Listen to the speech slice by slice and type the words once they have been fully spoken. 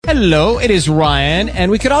Hello, it is Ryan,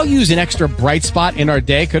 and we could all use an extra bright spot in our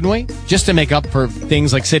day, couldn't we? Just to make up for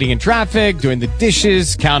things like sitting in traffic, doing the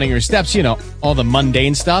dishes, counting your steps, all the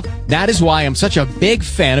mundane stuff. That is why I'm such a big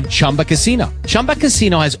fan of Chumba Casino. Chumba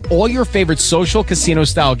Casino has all your favorite social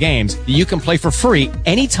casino-style games that you can play for free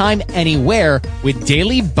anytime, anywhere with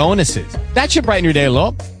daily bonuses. That should brighten your day a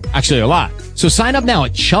little. Actually, a lot. So sign up now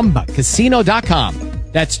at ChumbaCasino.com.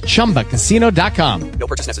 That's ChumbaCasino.com. No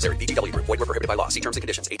purchase necessary. VGW Group. Void where prohibited by law. See terms and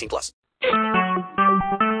conditions. 18+.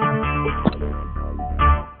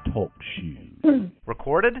 Talk show.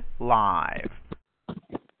 Recorded live.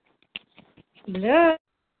 Hello.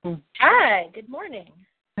 Hi, good morning.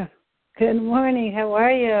 Good morning. How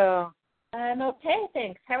are you? I'm okay,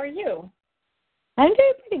 thanks. How are you? I'm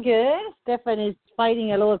doing pretty good. Stephanie's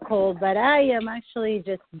fighting a little cold, but I am actually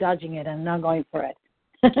just dodging it. I'm not going for it.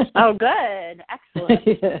 Oh, good. Excellent.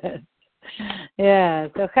 Yeah.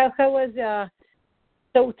 So how was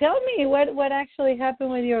so tell me what actually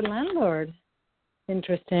happened with your landlord?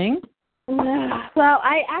 Interesting. Well,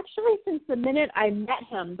 I actually, since the minute I met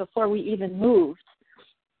him before we even moved,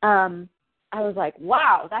 I was like,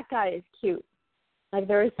 wow, that guy is cute. Like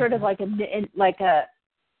there was sort of like an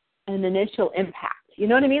initial impact. You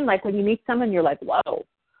know what I mean? Like when you meet someone, you're like, whoa.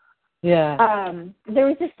 Yeah. There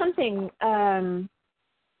was just something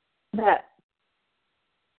that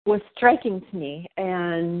was striking to me,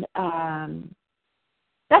 and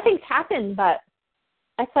nothing's happened, but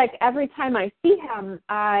it's like every time I see him,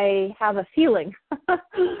 I have a feeling.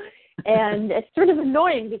 And it's sort of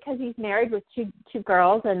annoying because he's married with two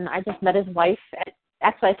girls, and I just met his wife.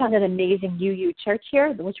 Actually, I found an amazing UU church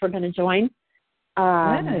here, which we're going to join.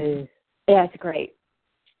 Nice. Yeah, it's great.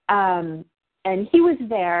 And he was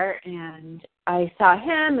there, and I saw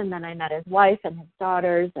him, and then I met his wife and his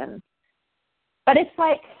daughters, but it's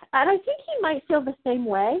like, and I think he might feel the same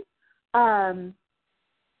way, because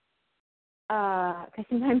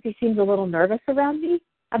sometimes he seems a little nervous around me.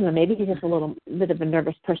 I don't know, maybe he's just a little bit of a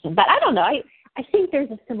nervous person, but I don't know. I think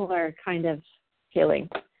there's a similar kind of feeling,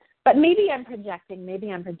 but maybe I'm projecting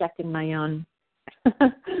my own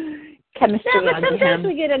chemistry but onto sometimes him.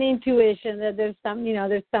 we get an intuition that there's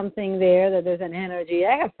there's something there, that there's an energy.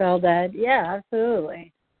 I have felt that. Yeah,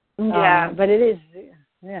 absolutely. Yeah. But it is,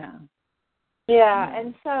 yeah. Yeah,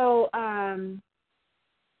 and so,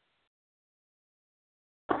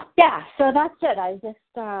 so that's it. I just,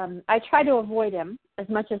 I try to avoid him as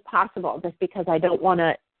much as possible just because I don't want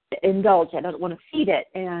to indulge. I don't want to feed it.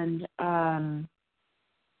 And,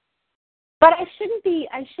 but I shouldn't be,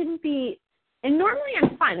 and normally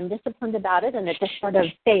I'm fine. I'm disciplined about it, and it just sort of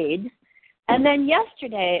fades. And then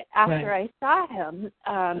yesterday, after I saw him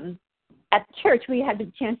at church, we had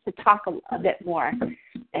the chance to talk a bit more,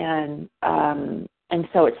 and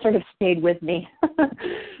so it sort of stayed with me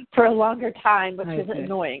for a longer time, which was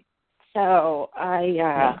annoying. So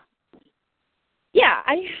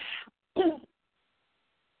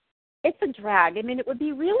it's a drag. I mean, it would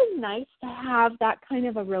be really nice to have that kind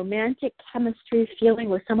of a romantic chemistry feeling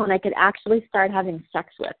with someone I could actually start having sex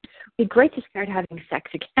with. It'd be great to start having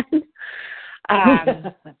sex again.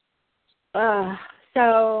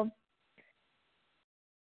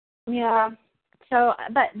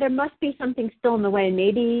 But there must be something still in the way,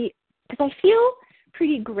 maybe, because I feel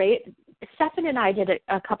pretty great. Stefan and I did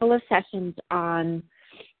a couple of sessions on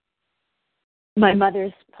my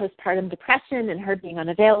mother's postpartum depression and her being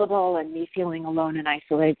unavailable and me feeling alone and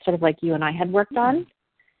isolated, sort of like you and I had worked on.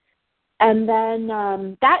 And then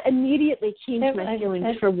that immediately changed my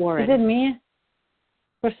feelings for Warren. Is it me?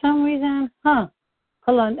 For some reason, hold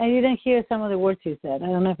on, I didn't hear some of the words you said. I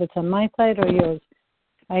don't know if it's on my side or yours.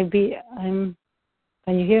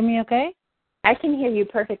 Can you hear me okay? I can hear you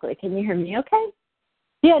perfectly. Can you hear me okay?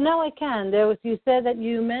 Yeah, now I can. You said that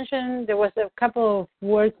you mentioned there was a couple of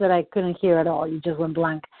words that I couldn't hear at all. You just went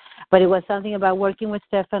blank. But it was something about working with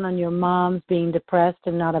Stefan on your mom's being depressed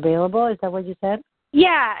and not available. Is that what you said?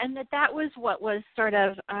 Yeah, and that was what was sort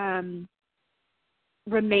of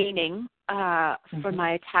remaining for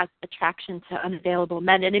my attraction to unavailable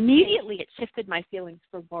men. And immediately it shifted my feelings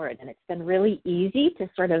for Warren. And it's been really easy to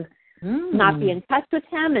sort of not be in touch with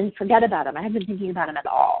him and forget about him. I haven't been thinking about him at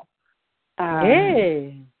all.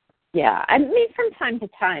 Yeah, I mean from time to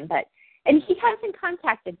time, and he hasn't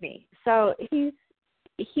contacted me, so he's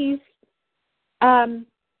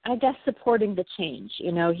I guess supporting the change.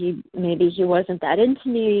 Maybe he wasn't that into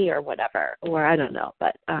me or whatever, or I don't know,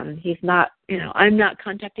 but he's not. I'm not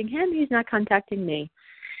contacting him. He's not contacting me,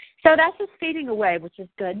 so that's just fading away, which is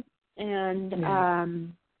good. And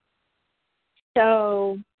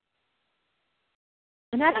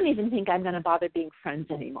And I don't even think I'm going to bother being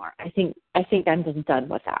friends anymore. I think I'm just done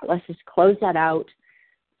with that. Let's just close that out.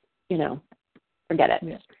 forget it.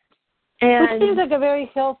 Yeah. And which seems like a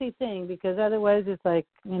very healthy thing, because otherwise it's like,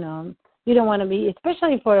 you don't want to be,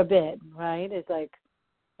 especially for a bit, right? It's like,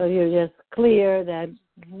 so you're just clear that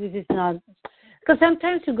this is not, because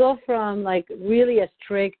sometimes you go from like really a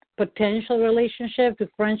strict potential relationship to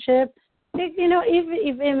friendship, even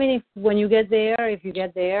if when you get there, if you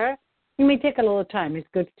get there, it may take a little time. It's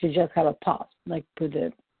good to just have a pause, like put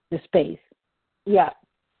the space. Yeah.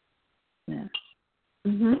 Yeah.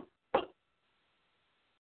 Mhm.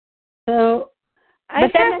 So,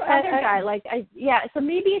 but then this other guy, so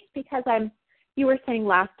maybe it's because you were saying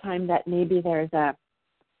last time that maybe there's a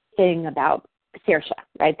thing about Saoirse,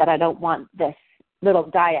 right? That I don't want this little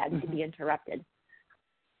dyad to be interrupted.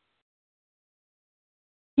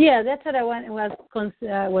 Yeah, that's what I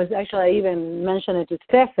was actually, I even mentioned it to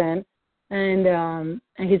Stefan, and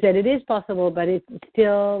he said it is possible, but it's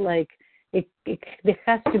still like there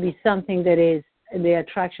has to be something that is the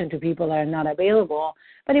attraction to people that are not available,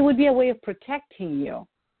 but it would be a way of protecting you.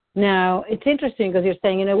 Now, it's interesting because you're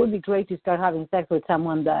saying, it would be great to start having sex with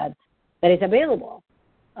someone that is available.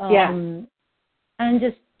 And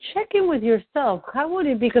just check in with yourself. How would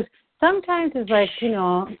it be? Because sometimes it's like,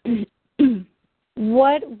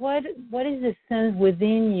 what is the sense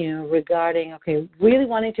within you regarding, really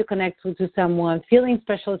wanting to connect to someone, feeling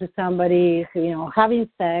special to somebody, having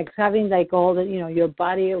sex, having like all the, your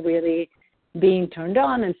body really being turned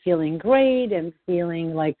on and feeling great and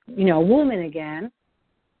feeling like, a woman again.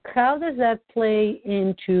 How does that play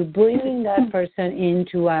into bringing that person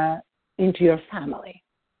into your family?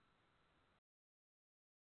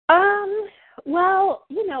 Well,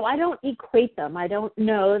 I don't equate them. I don't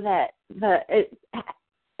know that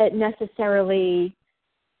it necessarily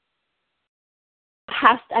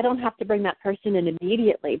I don't have to bring that person in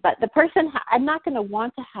immediately, but the person, I'm not going to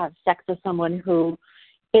want to have sex with someone who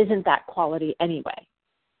isn't that quality anyway.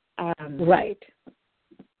 Right.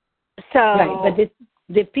 So, right, but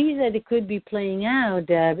the piece that it could be playing out,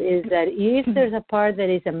 Deb, is that if there's a part that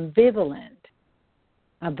is ambivalent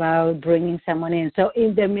about bringing someone in, so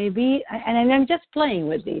if there may be, and I'm just playing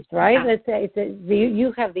with these, right? Let's say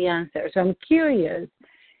you have the answer. So I'm curious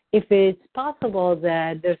if it's possible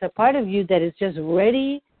that there's a part of you that is just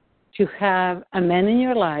ready to have a man in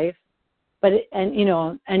your life, and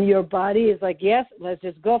your body is like, yes, let's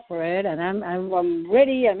just go for it, and I'm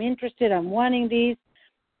ready, I'm interested, I'm wanting these.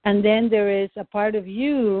 And then there is a part of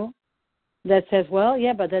you that says, well,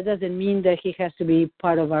 yeah, but that doesn't mean that he has to be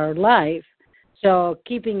part of our life. So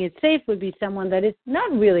keeping it safe would be someone that is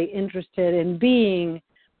not really interested in being,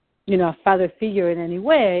 a father figure in any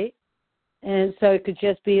way. And so it could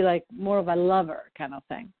just be like more of a lover kind of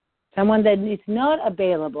thing. Someone that is not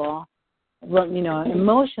available,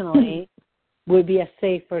 emotionally would be a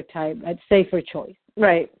safer choice.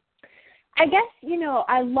 Right. I guess,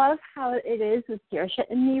 I love how it is with Saoirse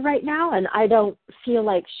and me right now, and I don't feel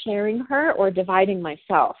like sharing her or dividing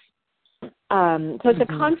myself. So it's a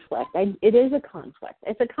conflict. It is a conflict.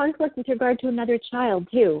 It's a conflict with regard to another child,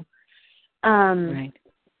 too. Right.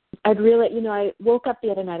 I'd really, I woke up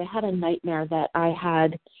the other night. I had a nightmare that I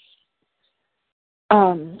had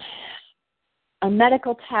a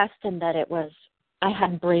medical test and that I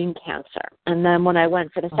had brain cancer. And then when I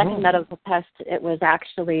went for the second medical test, it was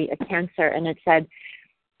actually a cancer, and it said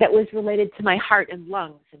that was related to my heart and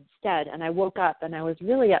lungs instead. And I woke up and I was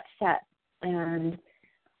really upset. And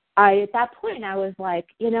at that point, I was like,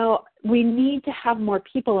 we need to have more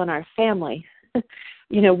people in our family.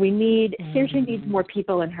 Saoirse needs more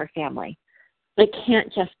people in her family. It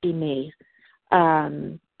can't just be me.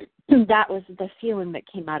 That was the feeling that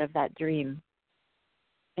came out of that dream.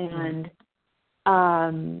 And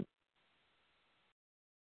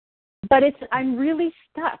but I'm really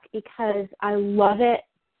stuck because I love it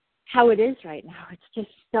how it is right now. It's just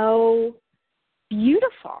so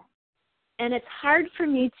beautiful. And it's hard for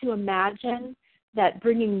me to imagine that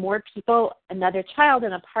bringing more people, another child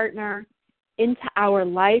and a partner into our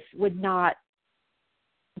life would not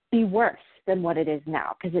be worse than what it is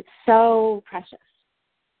now, because it's so precious.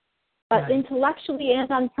 But intellectually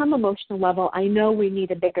and on some emotional level, I know we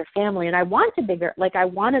need a bigger family, and I want I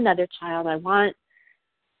want another child. I want,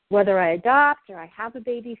 whether I adopt or I have a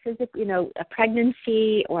baby physically, a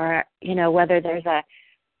pregnancy, or, whether there's a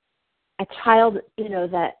child,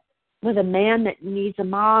 that with a man that needs a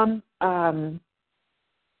mom.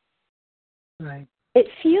 Right. It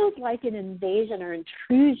feels like an invasion or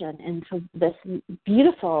intrusion into this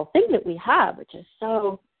beautiful thing that we have, which is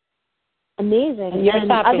so amazing. And you're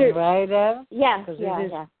happy, right, Deb? Yeah.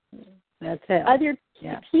 That's it. Other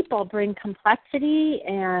people bring complexity,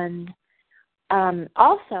 and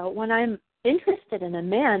also when I'm interested in a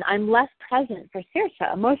man, I'm less present for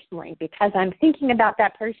Saoirse emotionally because I'm thinking about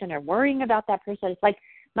that person or worrying about that person. It's like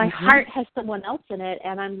my heart has someone else in it,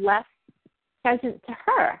 and I'm less present to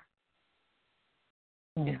her.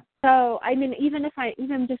 Yeah. So, I mean, even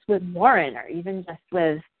just with Warren, or even just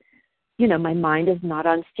with, my mind is not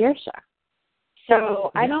on Saoirse.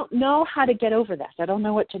 So I don't know how to get over this. I don't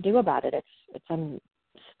know what to do about it. I'm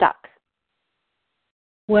stuck.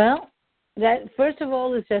 Well, that first of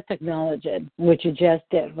all is just acknowledge it, which you just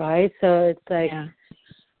did, right? So it's like,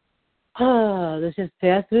 let's just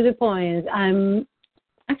pass through the points.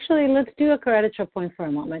 Let's do a gratitude point for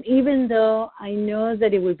a moment, even though I know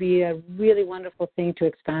that it would be a really wonderful thing to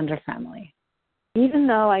expand our family. Even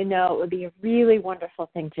though I know it would be a really wonderful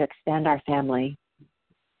thing to expand our family.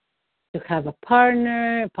 To have a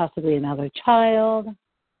partner, possibly another child.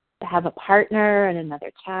 To have a partner and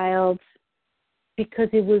another child. Because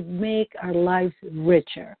it would make our lives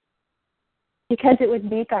richer. Because it would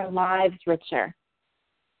make our lives richer.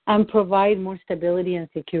 And provide more stability and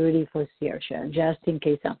security for Saoirse, just in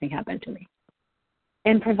case something happened to me.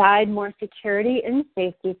 And provide more security and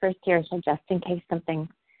safety for Saoirse, just in case something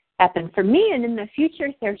happened for me. And in the future,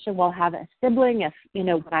 Saoirse will have a sibling if,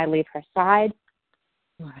 when I leave her side.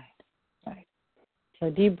 Right. So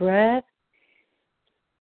deep breath.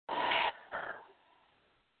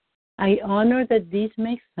 I honor that this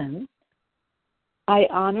makes sense. I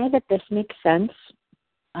honor that this makes sense.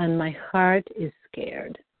 And my heart is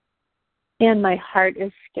scared. And my heart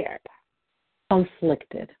is scared.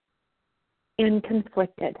 Conflicted. And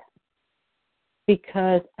conflicted.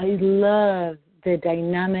 Because I love the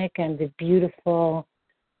dynamic and the beautiful,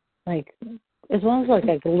 it's almost like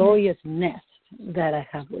a glorious nest that I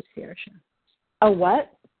have with Saoirse. A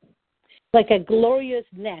what? Like a glorious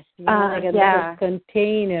nest, like a little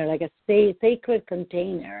container, like a sacred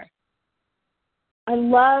container. I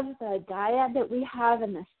love the dyad that we have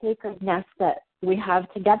and the sacred nest that we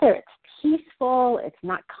have together. It's peaceful. It's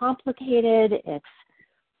not complicated. It's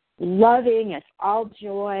loving. It's all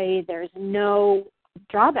joy. There's no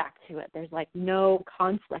drawback to it. There's no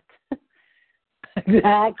conflict.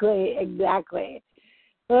 Exactly.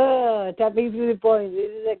 Oh, tapping through the points. This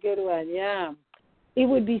is a good one. Yeah. It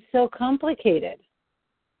would be so complicated.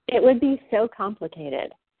 It would be so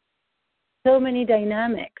complicated. So many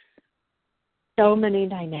dynamics.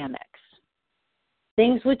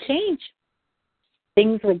 Things would change. It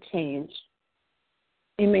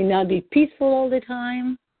may not be peaceful all the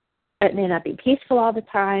time. I'm going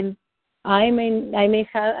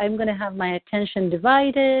to have my attention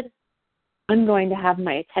divided.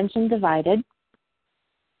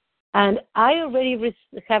 And I already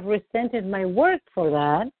have resented my work for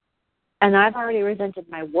that.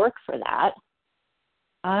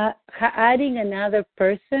 Adding another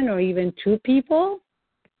person or even two people.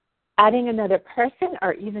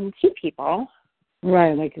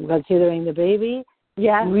 Right, like considering the baby.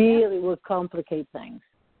 Yeah. Really would complicate things.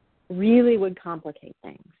 And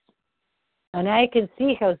I can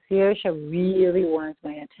see how Saoirse really wants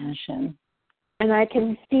my attention.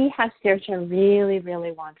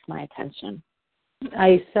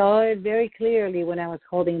 I saw it very clearly when I was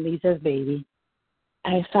holding Lisa's baby.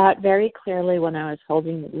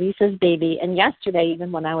 And yesterday,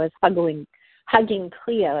 even when I was hugging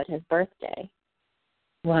Cleo at his birthday.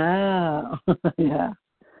 Wow. Yeah.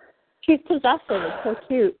 She's possessive. It's so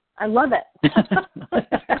cute. I love it.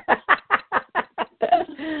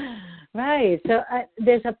 Right. So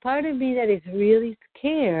there's a part of me that is really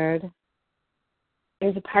scared.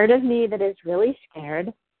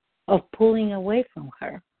 Of pulling away from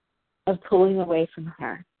her.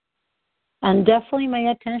 And definitely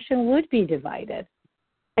my attention would be divided.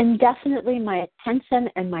 And definitely my attention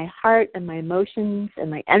and my heart and my emotions and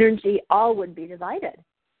my energy all would be divided.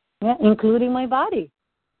 Yeah, including my body.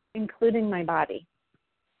 It's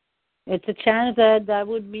a chance that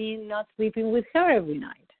would mean not sleeping with her every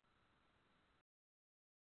night.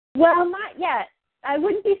 Well, not yet. I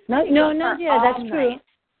wouldn't be sleeping with her not yet. That's true.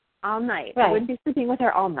 All night. Right. I wouldn't be sleeping with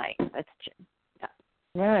her all night. That's true. Yeah.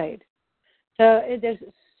 Right. So there's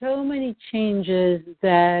so many changes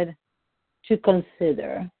to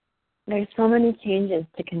consider. There's so many changes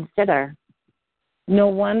to consider. No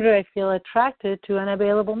wonder I feel attracted to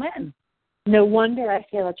unavailable men.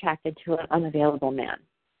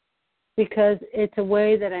 Because it's a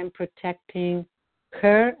way that I'm protecting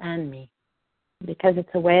her and me.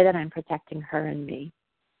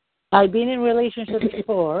 I've been in relationships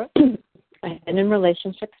before.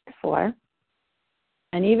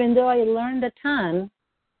 And even though I learned a ton,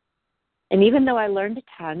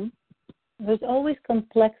 there's always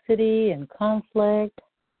complexity and conflict.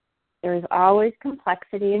 There is always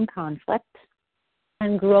complexity and conflict.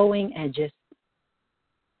 And growing edges.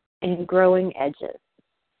 And growing edges.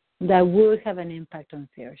 That will have an impact on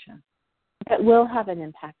Saoirse. That will have an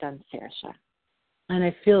impact on Saoirse. And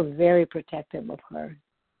I feel very protective of her.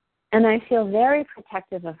 And I feel very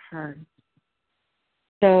protective of her.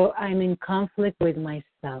 So I'm in conflict with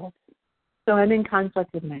myself.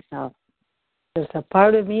 There's a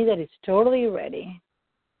part of me that is totally ready.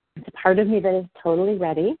 It's a part of me that is totally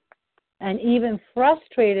ready. And even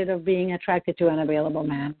frustrated of being attracted to an unavailable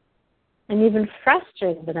man. And even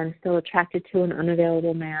frustrated that I'm still attracted to an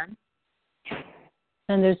unavailable man.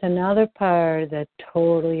 And there's another part that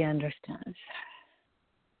totally understands.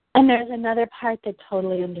 And there's another part that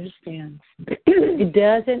totally understands. It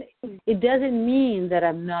doesn't mean that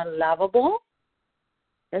I'm not lovable.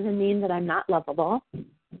 Doesn't mean that I'm not lovable.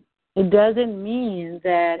 It doesn't mean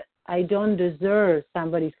that I don't deserve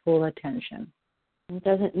somebody's full attention. It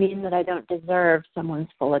doesn't mean that I don't deserve someone's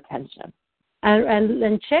full attention.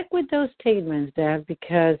 And check with those statements, Deb,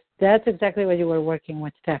 because that's exactly what you were working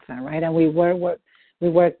with Stefan, right? And we work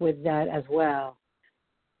with that as well.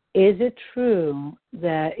 Is it true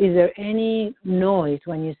that, is there any noise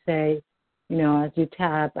when you say, as you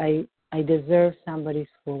tap, I deserve somebody's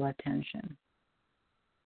full attention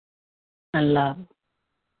and love?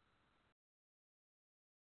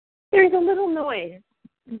 There's a little noise.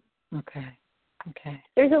 Okay.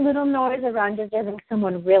 There's a little noise around deserving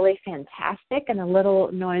someone really fantastic and a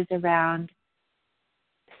little noise around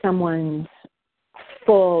someone's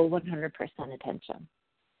full 100% attention.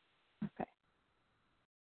 Okay.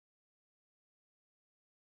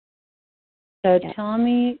 So tell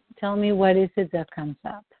me what is it that comes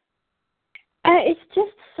up? It's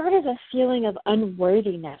just sort of a feeling of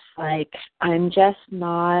unworthiness. Like I'm just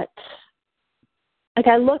not. Like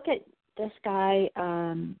I look at this guy,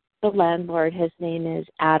 the landlord. His name is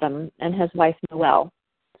Adam, and his wife Noelle.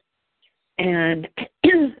 And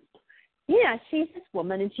yeah, she's this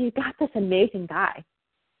woman, and she's got this amazing guy.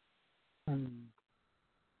 I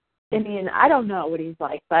mean, I don't know what he's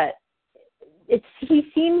like, but he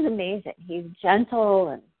seems amazing. He's gentle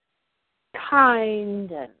and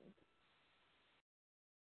kind and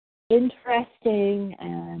interesting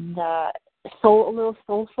and a little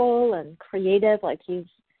soulful and creative. Like he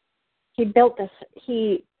did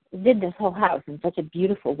this whole house in such a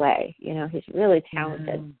beautiful way. He's really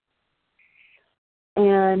talented.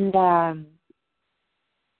 And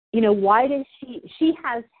why does she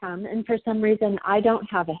has him, and for some reason I don't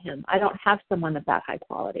have a him. I don't have someone of that high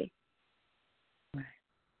quality. Right.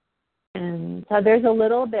 And so there's a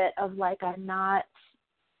little bit of like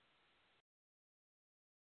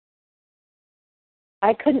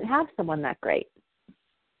I couldn't have someone that great.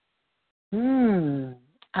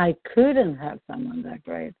 I couldn't have someone that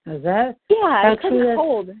great. Is that? Yeah, I couldn't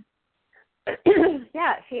hold.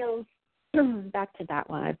 Yeah, it feels back to that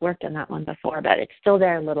one. I've worked on that one before, but it's still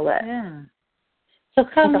there a little bit. Yeah. So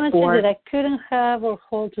how much is it I couldn't have or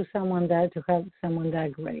hold to have someone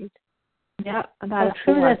that great? Yeah, about how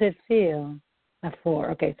true does it feel? A 4.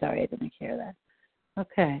 Okay, sorry, I didn't hear that.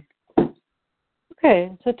 Okay,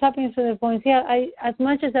 so tapping into the points. Yeah, as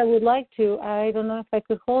much as I would like to, I don't know if I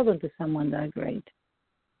could hold on to someone that great.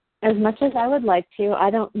 As much as I would like to,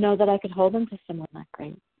 I don't know that I could hold on to someone that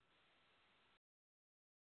great.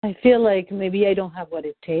 I feel like maybe I don't have what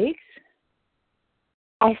it takes.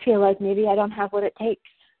 I feel like maybe I don't have what it takes.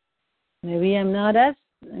 Maybe I'm not that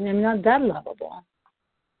lovable.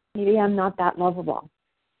 Maybe I'm not that lovable.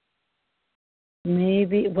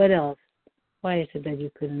 Maybe, what else? Why is it that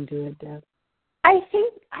you couldn't do it, Deb? I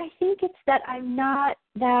think it's that I'm not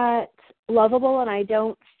that lovable, and I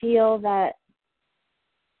don't feel that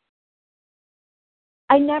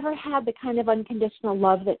I never had the kind of unconditional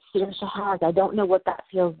love that Saoirse has. I don't know what that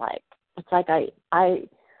feels like. It's like I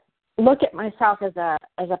look at myself as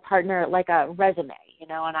a partner like a resume,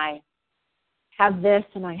 and I have this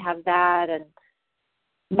and I have that,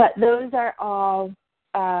 but those are all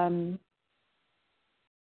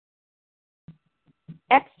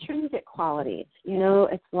extrinsic qualities.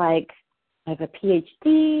 It's like I have a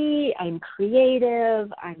PhD, I'm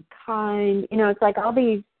creative, I'm kind. It's like all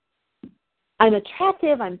these. I'm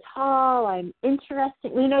attractive, I'm tall, I'm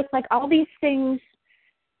interesting. It's like all these things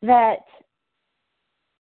that,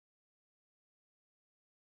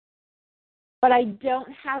 but I don't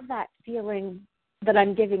have that feeling that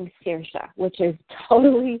I'm giving Saoirse, which is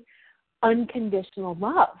totally unconditional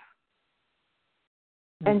love.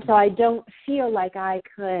 Mm-hmm. And so I don't feel like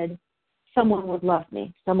someone would love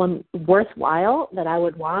me, someone worthwhile that I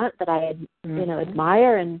would want, that I,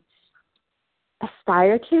 admire and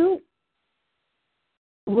aspire to.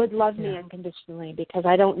 would love me unconditionally, because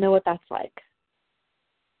I don't know what that's like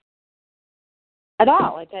at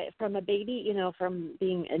all. Like from a baby, from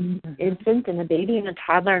being an infant and a baby and a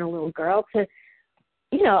toddler and a little girl to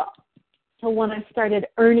when I started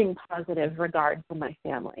earning positive regard from my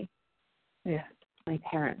family, my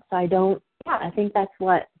parents. I think that's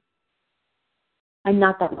what, I'm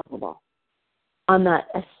not that lovable on that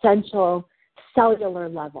essential cellular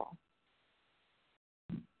level.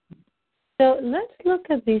 So let's look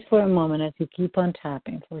at these for a moment as you keep on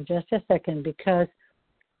tapping for just a second, because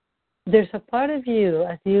there's a part of you,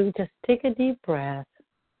 as you just take a deep breath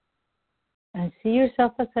and see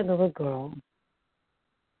yourself as a little girl.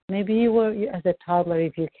 Maybe you were as a toddler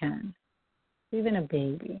if you can, even a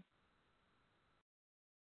baby.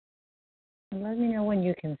 And let me know when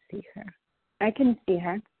you can see her. I can see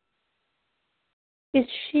her. Is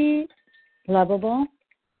she lovable?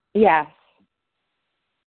 Yes.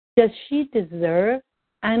 Does she deserve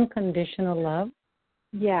unconditional love?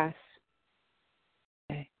 Yes.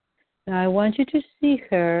 Okay. Now I want you to see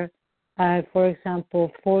her, for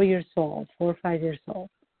example, 4 years old, 4 or 5 years old.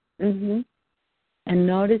 Mm-hmm. And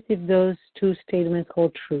notice if those two statements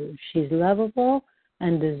hold true. She's lovable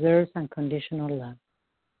and deserves unconditional love.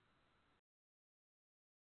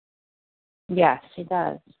 Yes, she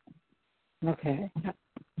does. Okay.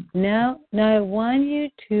 Now I want you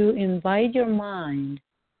to invite your mind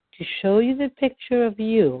to show you the picture of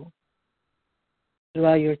you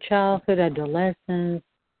throughout your childhood, adolescence,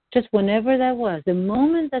 just whenever that was. The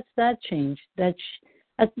moment that changed, that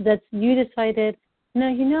you decided,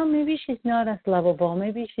 no, maybe she's not as lovable.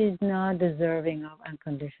 Maybe she's not deserving of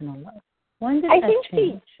unconditional love. When did that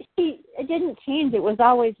change? It didn't change. It was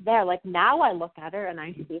always there. Like now I look at her and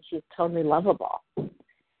I see she's totally lovable.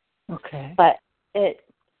 Okay. But it's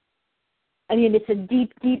a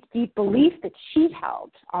deep, deep, deep belief that she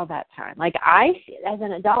held all that time. Like I see, as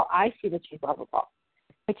an adult, I see that she's lovable.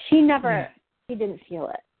 But she didn't feel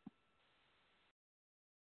it.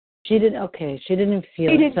 She didn't feel it. She didn't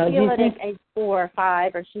feel it at age 4 or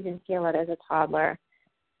 5, or she didn't feel it as a toddler.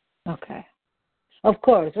 Okay. Of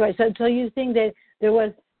course, right. So you think that there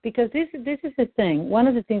was, because this is the thing. One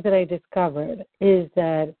of the things that I discovered is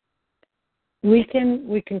that we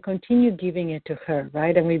can continue giving it to her,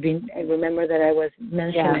 right? And I remember that I was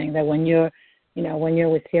mentioning that when you're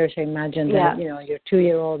with Serge, I imagine that, your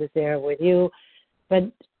 2-year-old is there with you. But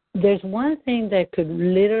there's one thing that could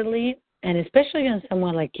literally, and especially on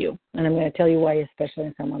someone like you, and I'm going to tell you why, especially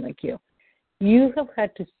on someone like you have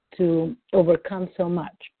had to overcome so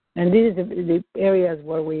much. And these are the areas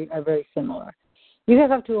where we are very similar. You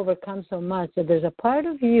have to overcome so much that there's a part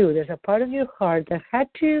of you, there's a part of your heart that had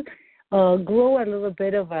to grow a little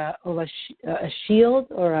bit of a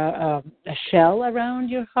shield or a shell around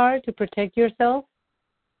your heart to protect yourself,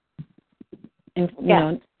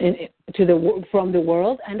 from the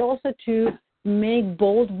world, and also to make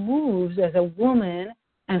bold moves as a woman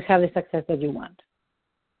and have the success that you want.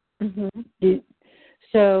 Mm-hmm.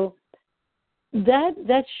 So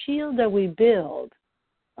that shield that we build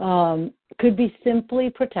could be simply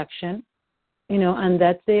protection, and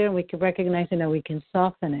that's there, and we can recognize it and we can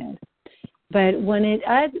soften it. But when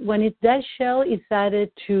that shell is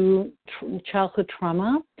added to childhood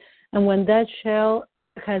trauma, and when that shell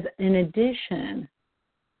has, in addition,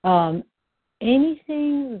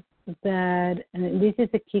 anything that, and this is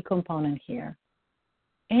a key component here,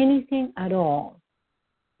 anything at all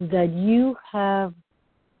that you have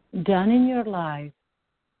done in your life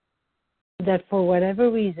that for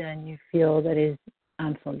whatever reason you feel that is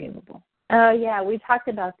unforgivable. Oh, yeah, we talked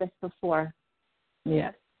about this before.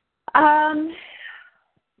 Yes. We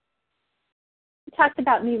talked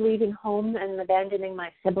about me leaving home and abandoning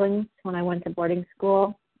my siblings when I went to boarding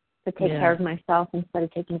school to take care of myself instead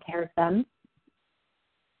of taking care of them.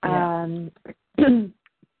 Yeah.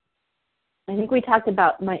 I think we talked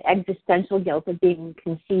about my existential guilt of being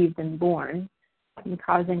conceived and born and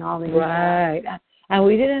causing all these... Right. And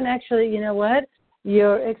we didn't actually, you know what?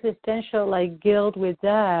 Your existential, guilt with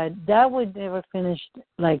that would never finish,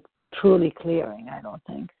 truly clearing, I don't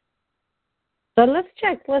think. But let's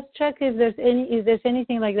check if there's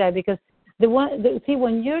anything like that, because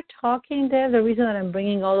when you're talking there, the reason that I'm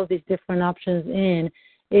bringing all of these different options in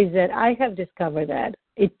is that I have discovered that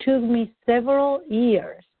it took me several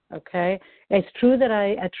years. Okay, it's true that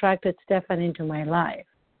I attracted Stefan into my life,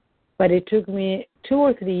 but it took me 2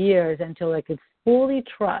 or 3 years until I could fully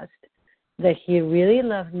trust that he really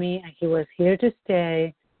loved me and he was here to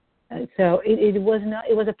stay. So it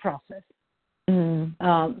was a process.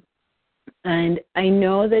 Mm-hmm. And I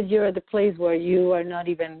know that you're at the place where you are not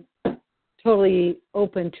even totally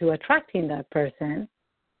open to attracting that person.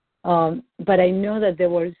 But I know that there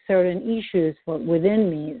were certain issues within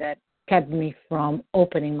me that kept me from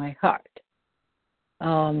opening my heart.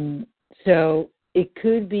 So it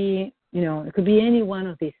could be, it could be any one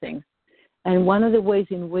of these things. And one of the ways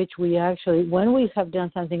in which we actually, when we have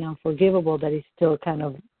done something unforgivable that is still kind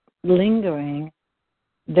of lingering,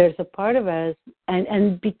 there's a part of us,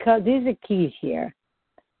 and because this is a key here,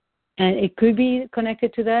 and it could be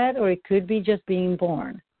connected to that, or it could be just being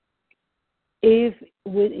born. If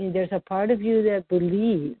there's a part of you that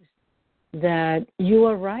believes that you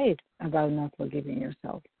are right about not forgiving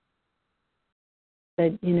yourself,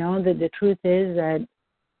 that, that the truth is that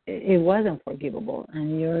it wasn't forgivable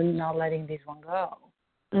and you're not letting this one go.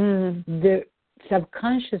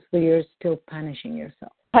 Subconsciously, you're still punishing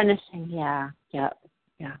yourself. Punishing, yeah.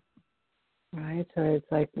 Right? So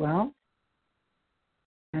it's like, well,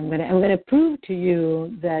 I'm gonna prove to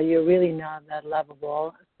you that you're really not that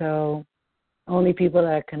lovable. So only people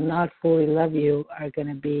that cannot fully love you are going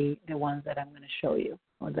to be the ones that I'm going to show you,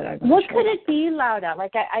 or that are going What to show could you. it be, Lauda?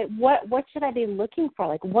 Like, what should I be looking for?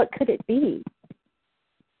 Like, what could it be?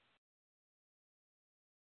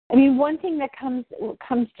 I mean, one thing that comes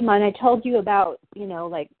to mind, I told you about,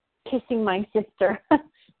 like kissing my sister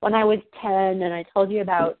when I was 10, and I told you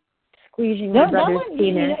about squeezing my brother's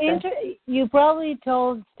penis. You probably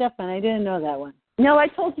told Stefan. I didn't know that one. No, I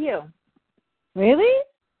told you. Really?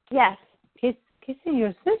 Yes. Kissing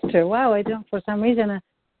your sister. Wow, I don't. For some reason,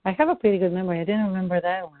 I have a pretty good memory. I didn't remember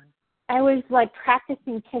that one. I was like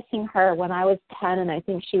practicing kissing her when I was 10, and I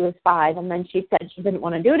think she was 5, and then she said she didn't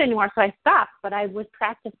want to do it anymore, so I stopped. But I was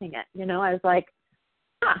practicing it. I was like,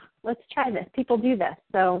 let's try this. People do this,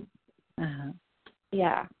 so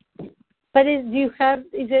yeah. But is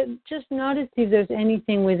it just notice if there's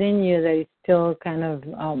anything within you that is still kind of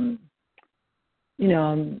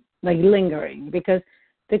like lingering? Because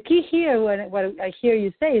the key here, what I hear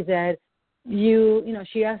you say is that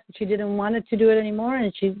she didn't want to do it anymore,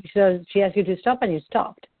 and she asked you to stop, and you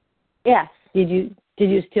stopped. Yes. Did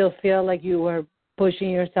you still feel like you were pushing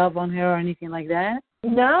yourself on her or anything like that?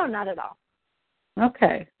 No, not at all.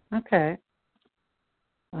 Okay.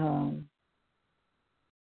 Well,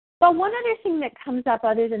 one other thing that comes up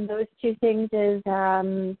other than those two things is,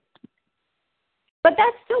 but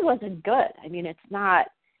that still wasn't good. I mean, it's not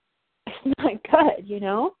good,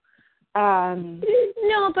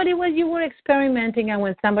 No, but it was, you were experimenting, and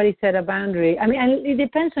when somebody set a boundary, I mean, and it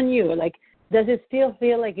depends on you. Like, does it still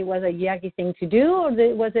feel like it was a yucky thing to do, or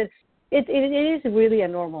was it? It is really a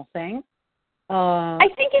normal thing. I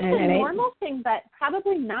think it's a normal thing, but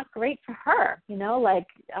probably not great for her.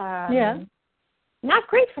 Not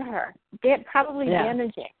great for her. Probably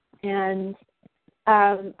damaging. And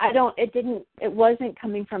it wasn't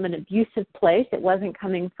coming from an abusive place. It wasn't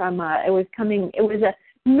coming from it was a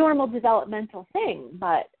normal developmental thing,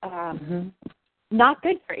 but not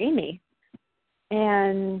good for Amy.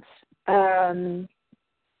 And I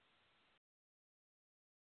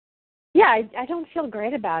don't feel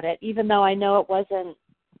great about it, even though I know it wasn't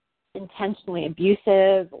intentionally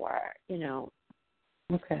abusive or,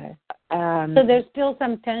 Okay. So there's still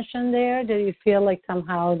some tension there. Do you feel like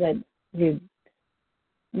somehow that it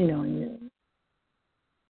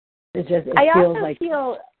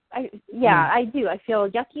I do. I feel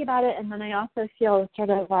yucky about it, and then I also feel sort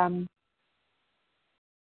of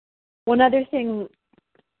one other thing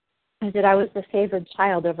is that I was the favored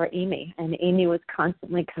child over Amy, and Amy was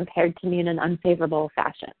constantly compared to me in an unfavorable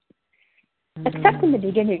fashion. Except in the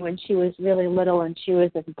beginning when she was really little and she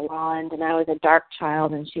was this blonde and I was a dark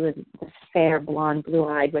child and she was this fair, blonde,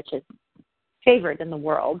 blue-eyed, which is favored in the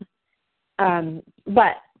world.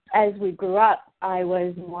 But as we grew up, I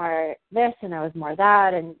was more this and I was more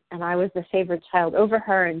that, and I was the favored child over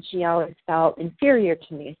her, and she always felt inferior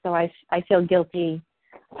to me. So I feel guilty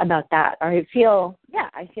about that. Or I feel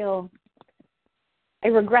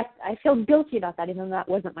guilty about that, even though that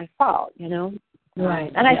wasn't my fault,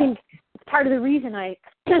 Right. And I think part of the reason I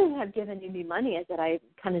have given Amy money is that I'm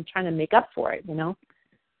kind of trying to make up for it,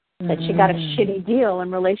 that she got a shitty deal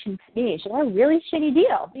in relation to me. She got a really shitty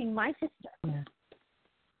deal being my sister. Yeah.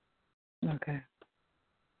 Okay.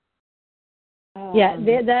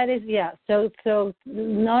 That is, So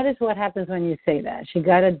notice what happens when you say that. She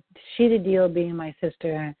got a shitty deal being my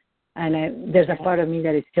sister, and there's a part of me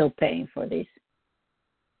that is still paying for this.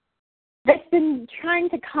 That's been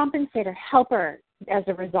trying to compensate or help her as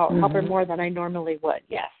a result, help her more than I normally would.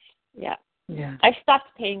 Yes. Yeah. I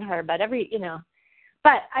stopped paying her, but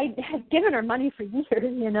but I have given her money for years,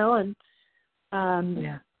 and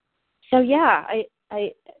So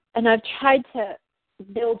I've tried to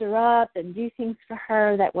build her up and do things for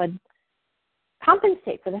her that would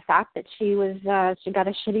compensate for the fact that she got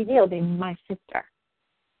a shitty deal being my sister.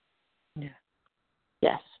 Yeah.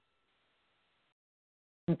 Yes.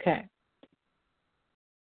 Okay.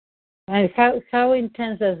 And how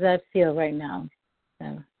intense does that feel right now?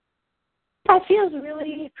 That feels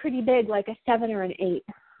really pretty big, like a 7 or an 8.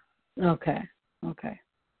 Okay.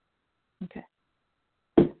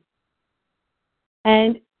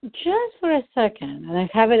 And just for a second, and I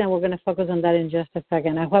have it, and we're going to focus on that in just a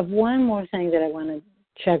second. I have one more thing that I want to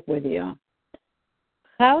check with you.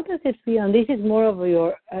 How does it feel? And this is more of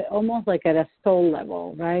your, almost like at a soul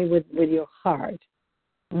level, right, with your heart.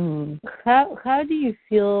 How do you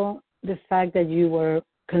feel the fact that you were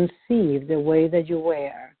conceived the way that you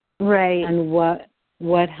were? Right. And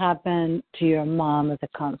what happened to your mom as a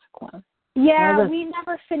consequence? Yeah, we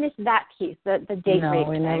never finished that piece, the date rape. No,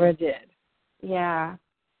 we never did. Yeah.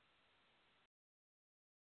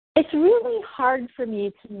 It's really hard for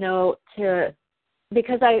me to know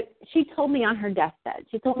because she told me on her deathbed.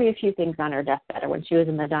 She told me a few things on her deathbed when she was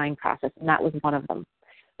in the dying process, and that was one of them.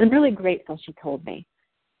 I'm really grateful she told me.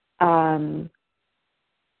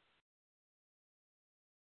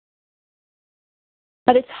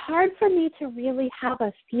 But it's hard for me to really have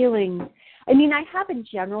a feeling. I mean, I have a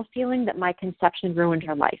general feeling that my conception ruined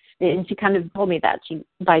her life. And she kind of told me that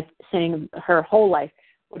by saying her whole life,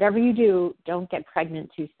 whatever you do, don't get pregnant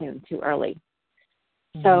too soon, too early.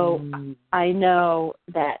 So I know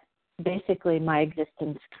that basically my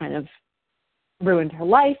existence kind of ruined her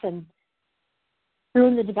life and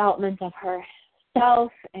ruined the development of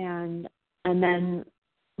herself and then,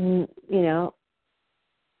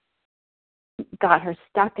 got her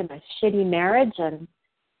stuck in a shitty marriage, and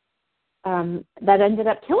that ended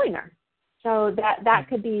up killing her. So that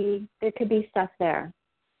could be, there could be stuff there.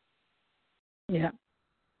 Yeah.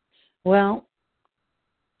 Well,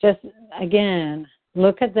 just again,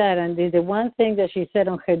 look at that, and the one thing that she said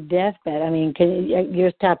on her deathbed. I mean,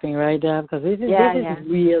 you're tapping, right, Deb? Because this is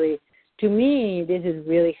really, to me, this is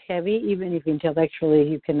really heavy. Even if intellectually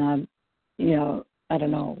you cannot, I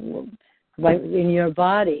don't know, like in your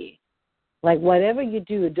body. Like, whatever you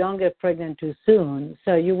do, don't get pregnant too soon.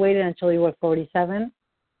 So you waited until you were 47?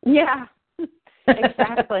 Yeah,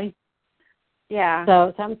 exactly. Yeah.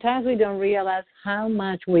 So sometimes we don't realize how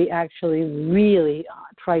much we actually really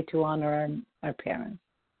try to honor our parents.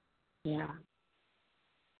 Yeah.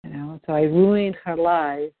 So I ruined her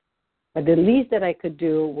life, but the least that I could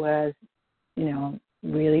do was,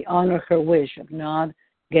 really honor her wish of not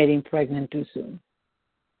getting pregnant too soon.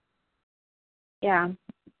 Yeah.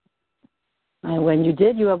 And when you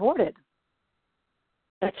did, you aborted.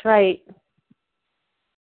 That's right.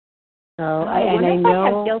 So I know I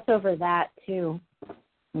have guilt over that too.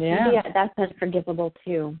 Yeah. Maybe that's unforgivable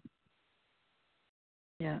too.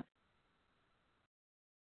 Yeah.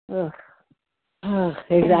 Ugh.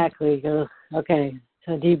 Exactly. Ugh. Okay.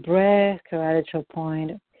 So deep breath, gratitude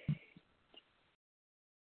point.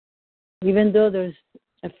 Even though there's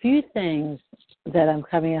a few things that I'm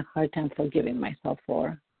having a hard time forgiving myself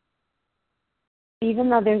for.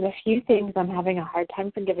 Even though there's a few things I'm having a hard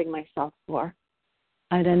time forgiving myself for.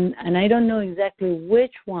 I don't know exactly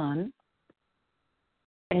which one.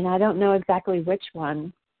 And I don't know exactly which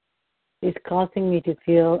one. Is causing me to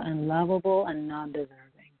feel unlovable and non-deserving.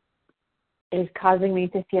 Is causing me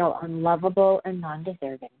to feel unlovable and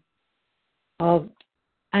non-deserving. Of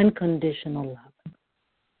unconditional love.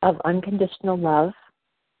 Of unconditional love.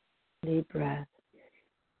 Deep breath.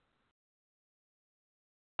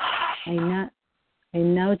 I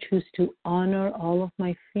now choose to honor all of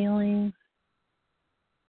my feelings.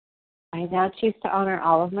 I now choose to honor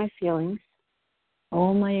all of my feelings.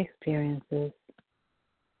 All my experiences.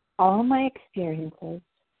 All my experiences.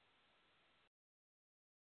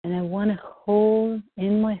 And I want to hold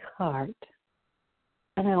in my heart.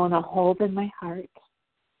 And I want to hold in my heart.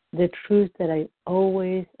 The truth that I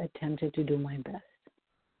always attempted to do my best.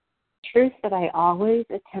 Truth that I always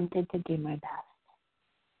attempted to do my best.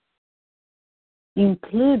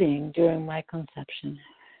 Including during my conception.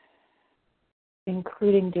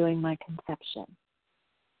 Including during my conception.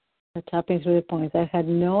 So tapping through the points, I had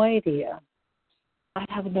no idea. I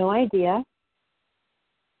have no idea.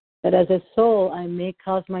 That as a soul, I may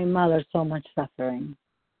cause my mother so much suffering.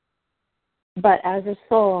 But as a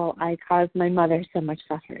soul, I caused my mother so much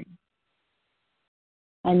suffering.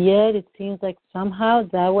 And yet it seems like somehow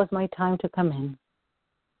that was my time to come in.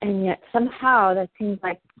 And yet somehow that seems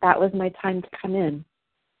like that was my time to come in.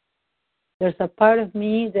 There's a part of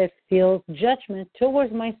me that feels judgment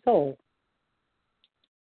towards my soul.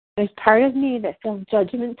 There's part of me that feels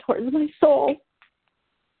judgment towards my soul.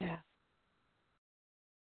 Yeah.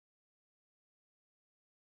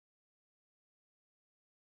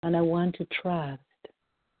 And I want to trust.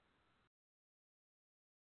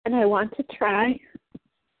 And I want to try.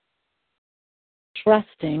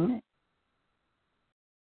 Trusting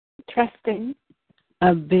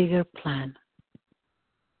a bigger plan.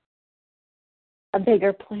 A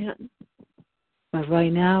bigger plan. But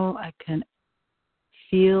right now, I can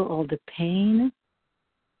feel all the pain.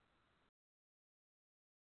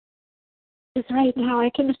 Because right now I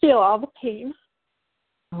can feel all the pain.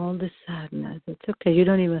 All the sadness. It's okay. You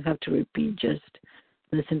don't even have to repeat. Just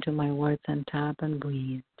listen to my words and tap and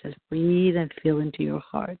breathe. Just breathe and feel into your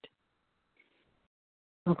heart.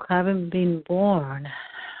 Of having been born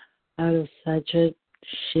out of such a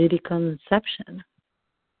shitty conception.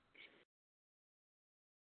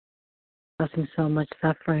 Causing so much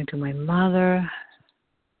suffering to my mother.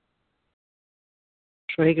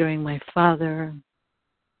 Triggering my father.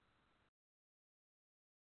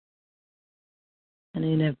 And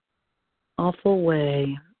in an awful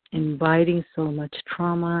way, inviting so much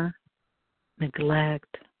trauma,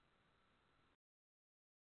 neglect,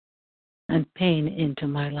 and pain into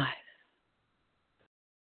my life.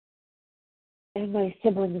 And my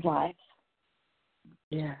siblings' lives.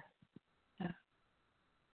 Yeah.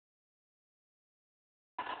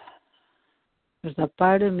 There's a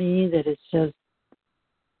part of me that is just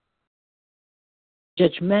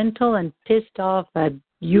judgmental and pissed off at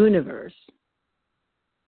universe.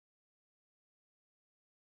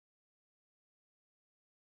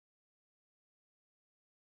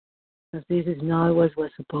 Because this is not what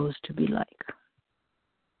was supposed to be like.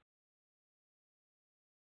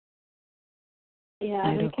 Yeah,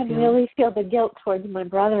 and I can really feel the guilt towards my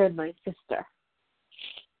brother and my sister.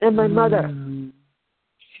 And my mother.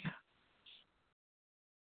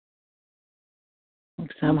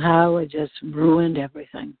 Somehow it just ruined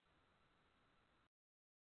everything.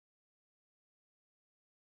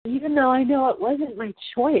 Even though I know it wasn't my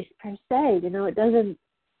choice per se, it doesn't.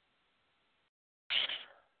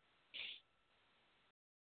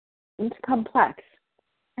 It's complex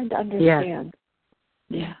and to understand.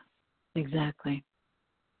 Yeah, exactly.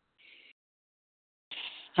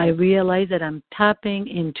 I realize that I'm tapping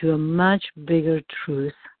into a much bigger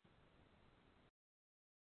truth.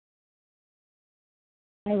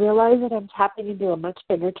 I realize that I'm tapping into a much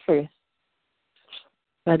bigger truth.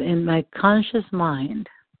 But in my conscious mind,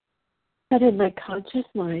 I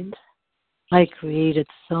created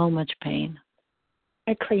so much pain.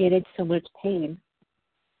 I created so much pain.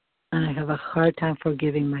 And I have a hard time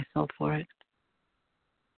forgiving myself for it.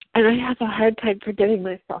 And I have a hard time forgiving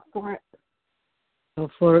myself for it. So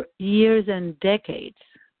for years and decades,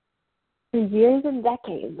 I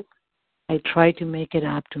tried to make it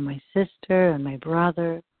up to my sister and my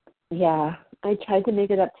brother. Yeah, I tried to make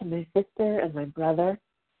it up to my sister and my brother.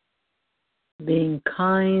 Being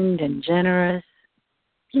kind and generous.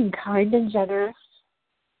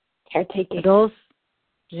 Caretaking. But also,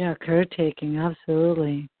 caretaking,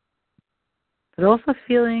 absolutely. But also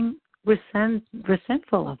feeling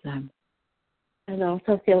resentful of them. And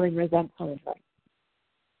also feeling resentful of them.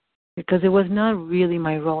 Because it was not really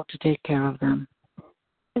my role to take care of them.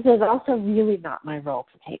 This is also really not my role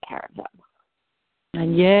to take care of them.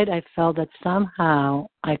 And yet I felt that somehow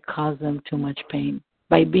I caused them too much pain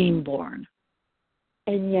by being born.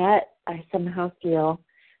 And yet I somehow feel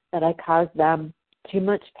that I caused them too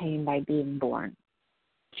much pain by being born.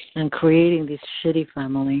 And creating this shitty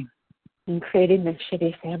family.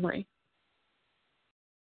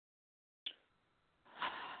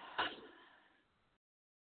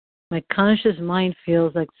 My conscious mind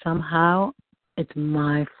feels like somehow it's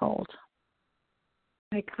my fault.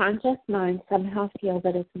 My conscious mind somehow feels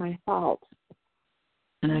that it's my fault.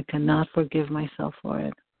 And I cannot forgive myself for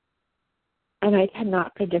it. And I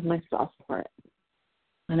cannot forgive myself for it.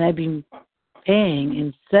 And I've been paying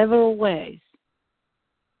in several ways.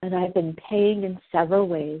 And I've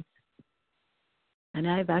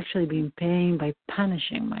actually been paying by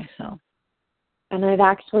punishing myself.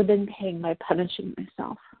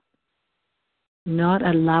 Not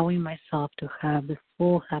allowing myself to have the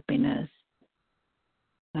full happiness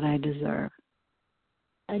that I deserve.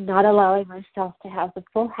 And not allowing myself to have the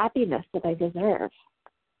full happiness that I deserve.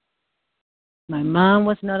 My mom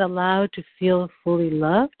was not allowed to feel fully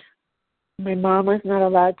loved.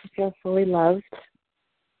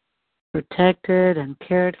 Protected and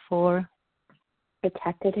cared for.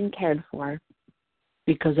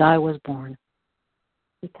 Because I was born.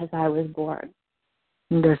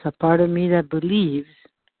 And there's a part of me that believes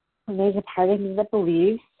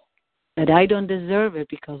that I don't deserve it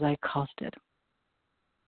because I caused it.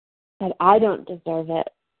 That I don't deserve it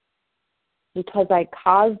because I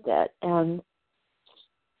caused it, and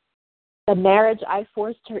the marriage I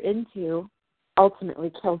forced her into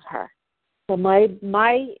ultimately killed her. So my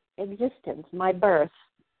existence, my birth,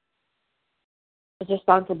 is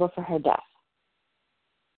responsible for her death.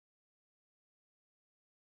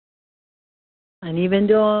 And even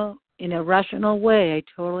though in a rational way I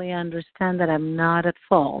totally understand that I'm not at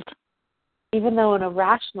fault. Even though in a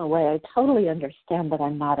rational way I totally understand that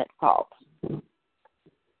I'm not at fault.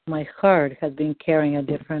 My heart has been carrying a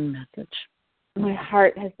different message. My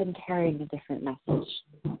heart has been carrying a different message.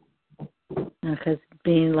 It has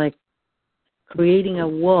been like creating a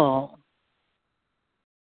wall.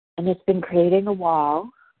 And it's been creating a wall.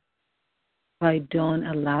 I don't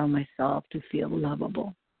allow myself to feel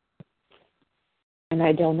lovable. And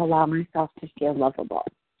I don't allow myself to feel lovable.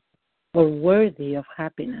 Or worthy of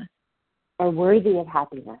happiness. Or worthy of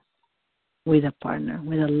happiness. With a partner,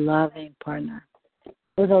 with a loving partner.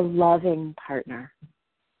 With a loving partner.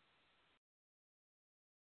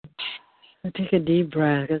 Take a deep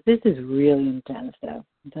breath, because this is really intense, though.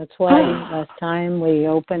 That's why last time we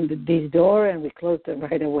opened this door and we closed it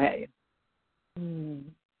right away.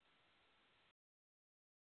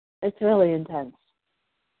 It's really intense.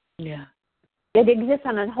 Yeah. It exists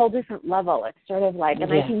on a whole different level. It's sort of like,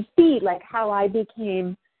 and I can see like how I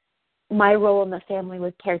became, my role in the family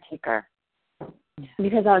was caretaker. Yeah.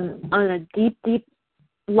 Because on a deep, deep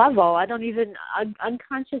level, I don't even,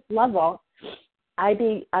 unconscious level, I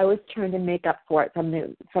was trying to make up for it from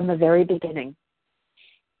the very beginning.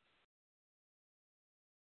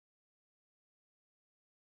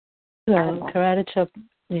 So, Karate,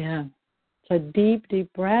 yeah. So deep,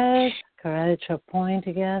 deep breath, Karate point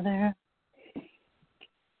together.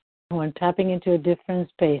 We're tapping into a different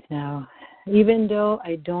space now. Even though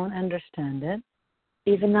I don't understand it.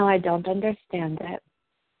 Even though I don't understand it.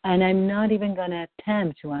 And I'm not even going to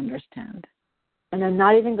attempt to understand. And I'm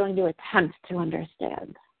not even going to attempt to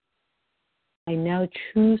understand. I now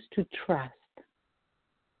choose to trust.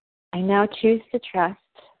 I now choose to trust.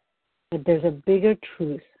 That there's a bigger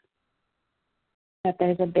truth. That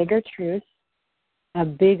there's a bigger truth. A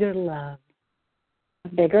bigger love. A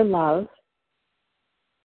bigger love.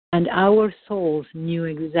 And our souls knew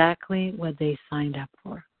exactly what they signed up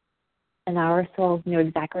for. And our souls knew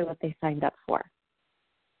exactly what they signed up for.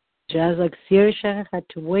 Just like Saoirse had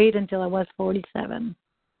to wait until I was 47.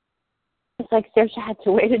 Just like Saoirse had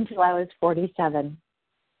to wait until I was 47.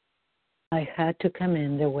 I had to come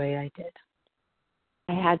in the way I did.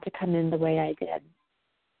 I had to come in the way I did.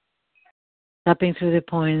 Tapping through the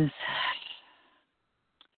points.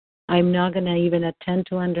 I'm not going to even attempt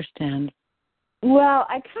to understand. Well,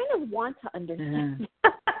 I kind of want to understand.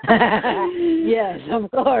 Yes, of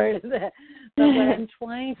course. But what I'm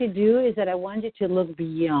trying to do is that I want you to look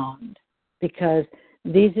beyond, because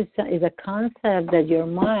this is a concept that your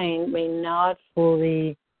mind may not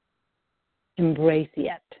fully embrace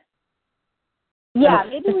yet. Yeah,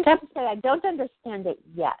 maybe we should say I don't understand it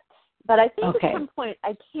yet. But I think at some point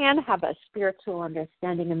I can have a spiritual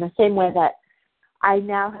understanding in the same way that I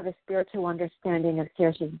now have a spiritual understanding of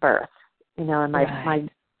Saoirse's birth. You know, and my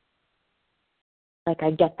like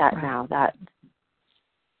I get that now. That,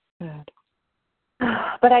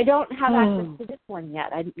 but I don't have access to this one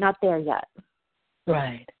yet. I'm not there yet.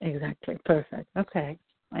 Right. Exactly. Perfect. Okay.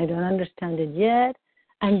 I don't understand it yet,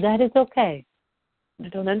 and that is okay. I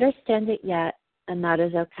don't understand it yet, and that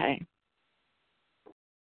is okay.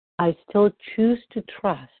 I still choose to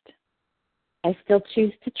trust. I still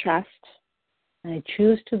choose to trust. And I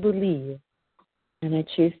choose to believe. And I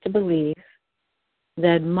choose to believe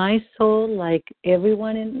that my soul, like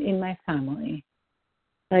everyone in my family,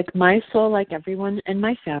 like my soul, like everyone in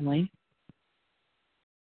my family,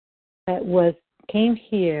 that came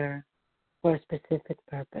here for a specific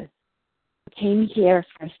purpose. Came here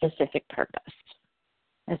for a specific purpose.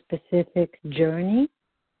 A specific journey.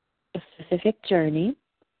 A specific journey.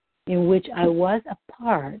 In which I was a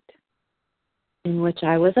part. In which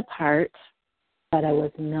I was a part. But I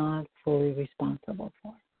was not fully responsible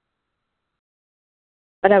for.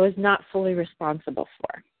 But I was not fully responsible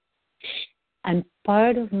for. And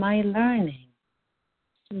part of my learning.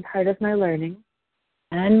 And part of my learning.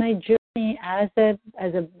 And my journey as a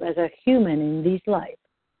human in this life.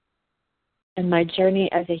 And my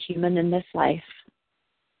journey as a human in this life.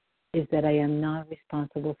 Is that I am not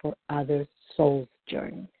responsible for other souls'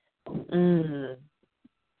 journeys. Well,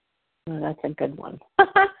 that's a good one.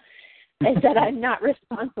 Is that I'm not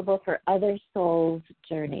responsible for other souls'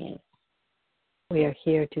 journeys. We are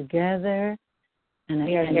here together, and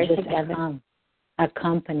we are here together,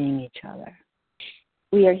 accompanying each other.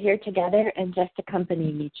 We are here together and just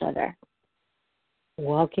accompanying each other.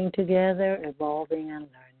 Walking together, evolving and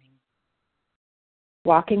learning.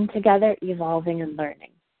 walking together, evolving and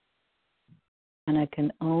learning. And I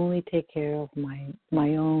can only take care of my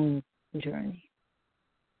own journey.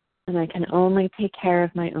 And I can only take care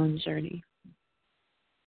of my own journey.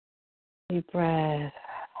 Deep breath.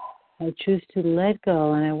 I choose to let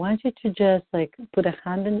go, and I want you to just like put a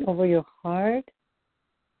hand over your heart,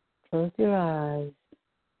 close your eyes,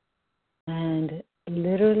 and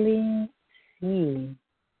literally see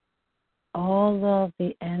all of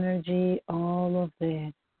the energy, all of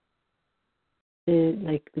the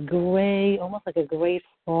like the gray, almost like a gray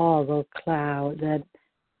fog or cloud that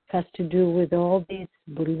has to do with all these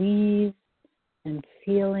beliefs and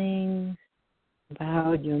feelings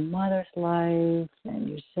about your mother's life and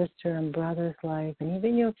your sister and brother's life and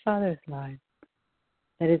even your father's life.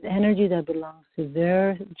 That is energy that belongs to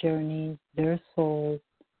their journeys, their souls,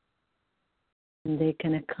 and they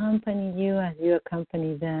can accompany you as you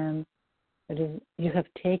accompany them. But you have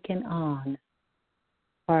taken on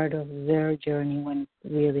part of their journey when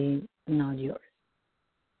it's really not yours.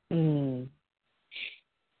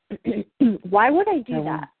 Why would I do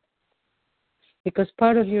that? Because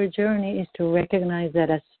part of your journey is to recognize that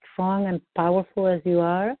as strong and powerful as you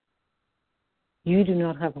are, you do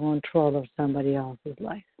not have control of somebody else's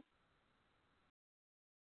life.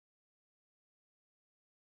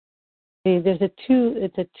 See,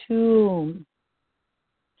 it's a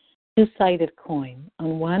two-sided coin.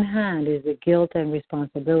 On one hand is the guilt and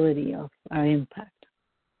responsibility of our impact,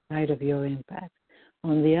 right, of your impact.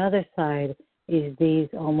 On the other side is these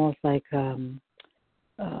almost like,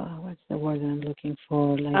 what's the word that I'm looking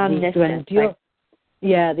for? Like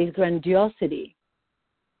these grandiosity,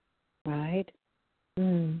 right?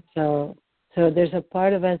 So there's a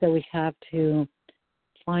part of us that we have to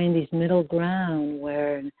find this middle ground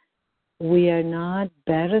where we are not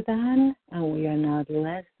better than and we are not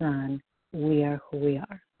less than. We are who we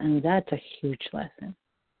are. And that's a huge lesson.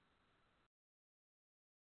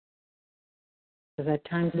 Because at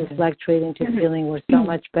times we fluctuate into feeling we're so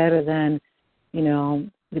much better than,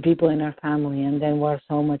 the people in our family, and then we're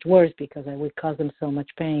so much worse because we cause them so much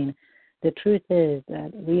pain. The truth is that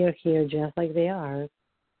we are here just like they are,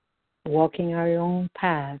 walking our own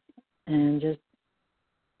path and just,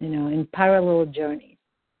 in parallel journeys.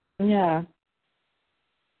 Yeah.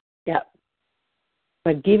 Yep.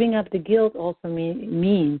 But giving up the guilt also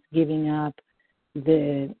means giving up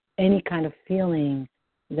any kind of feeling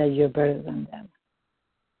that you're better than them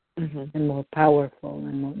and more powerful.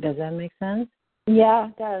 Does that make sense? Yeah,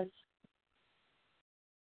 it does.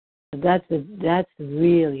 That's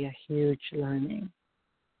really a huge learning.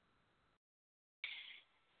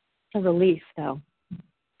 It's a relief, though.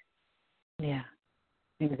 Yeah,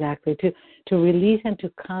 exactly. To release and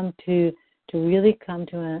to really come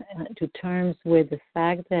to terms with the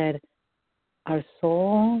fact that our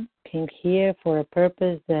soul came here for a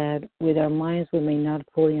purpose that with our minds we may not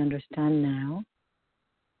fully understand now.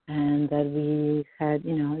 And that we had,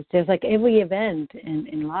 it's just like every event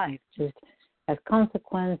in life just has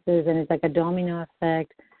consequences, and it's like a domino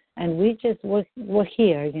effect. And we're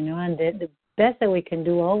here, and the best that we can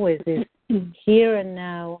do always is here and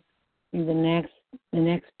now in the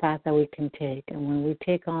next path that we can take. And when we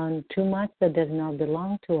take on too much that does not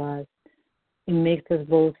belong to us, it makes us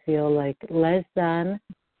both feel like less than,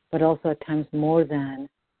 but also at times more than,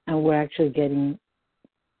 and we're actually getting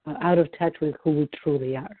out of touch with who we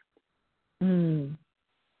truly are.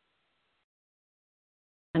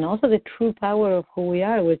 And also the true power of who we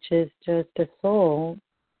are, which is just a soul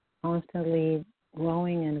constantly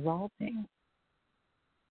growing and evolving.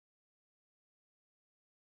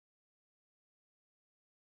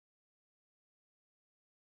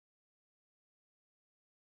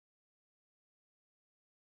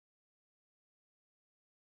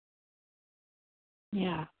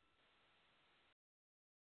 Yeah.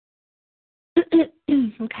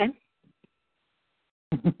 Okay.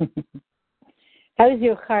 How is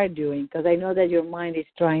your heart doing? Because I know that your mind is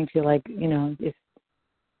trying to, is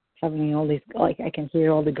having all this, I can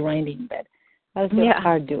hear all the grinding, but how's your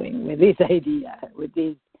heart doing with this idea, with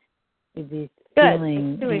this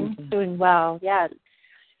feeling? It's doing well, yeah.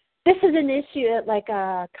 This is an issue, like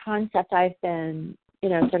a concept I've been,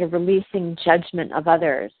 sort of releasing judgment of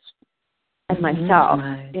others and myself,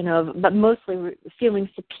 right. But mostly feeling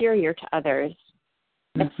superior to others.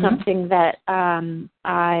 It's something that I'm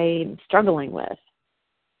struggling with.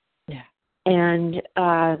 Yeah. And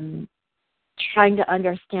trying to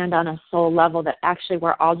understand on a soul level that actually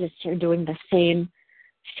we're all just here doing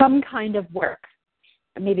some kind of work,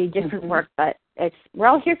 maybe different work, but we're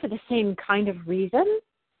all here for the same kind of reason.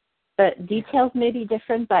 But details may be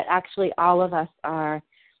different, but actually all of us are.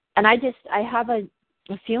 And I have a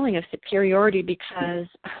a feeling of superiority because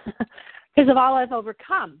of all I've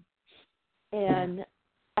overcome. And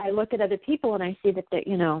I look at other people and I see that they,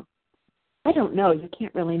 I don't know, you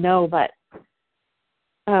can't really know, but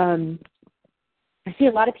I see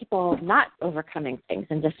a lot of people not overcoming things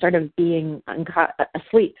and just sort of being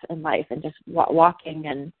asleep in life and just walking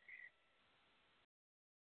and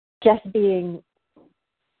just being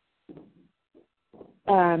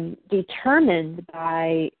determined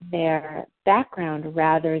by their background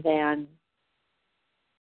rather than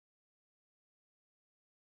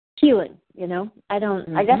healing. I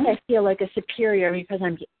don't. I guess I feel like a superior because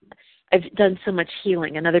I've done so much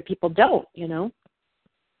healing, and other people don't.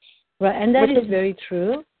 Right, and that is very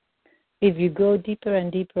true. If you go deeper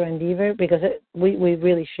and deeper and deeper, because we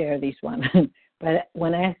really share this one. But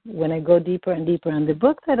when I go deeper and deeper, and the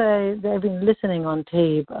book that I've been listening on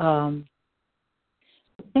tape, I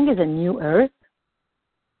think is A New Earth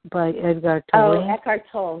by Eckhart Tolle. Oh, Eckhart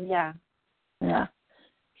Tolle, yeah. Yeah,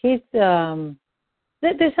 he's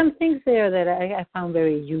there's some things there that I found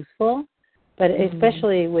very useful, but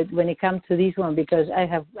especially when it comes to this one, because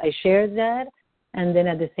I shared that, and then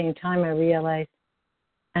at the same time I realized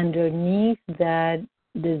underneath that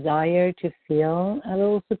desire to feel a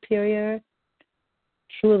little superior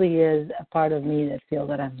truly is a part of me that feels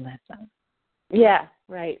that I'm less than. Yeah,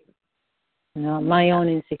 right. My own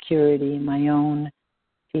insecurity, my own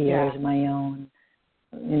fears, my own,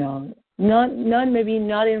 not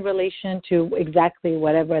in relation to exactly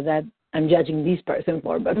whatever that I'm judging this person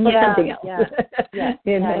for, but for something else. Yes.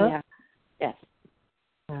 Yeah.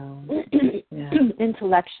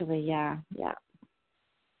 Intellectually, yeah.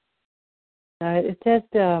 It's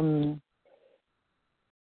just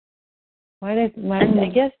I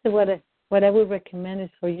guess what I would recommend is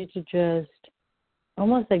for you to just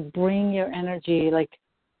almost like bring your energy. Like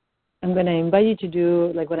I'm going to invite you to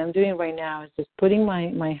do like what I'm doing right now is just putting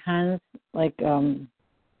my hands like if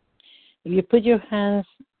you put your hands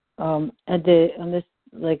on this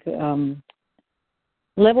like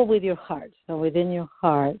level with your heart, so within your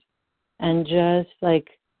heart, and just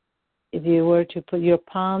like if you were to put your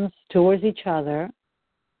palms towards each other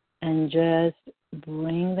and just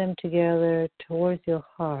bring them together towards your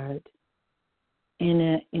heart in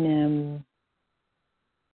an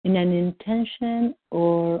intention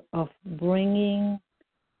or of bringing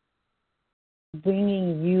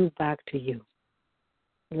you back to you,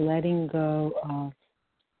 letting go of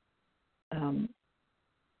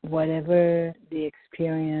whatever the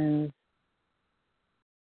experience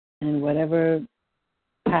and whatever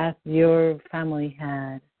path your family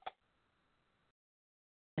had,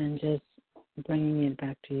 and just bringing it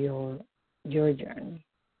back to your journey.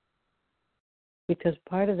 Because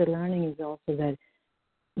part of the learning is also that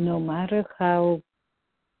no matter how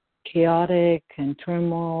chaotic and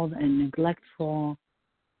turmoil and neglectful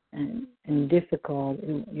and difficult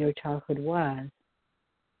your childhood was,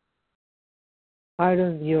 part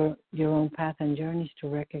of your own path and journey is to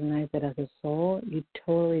recognize that as a soul, you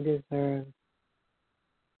totally deserve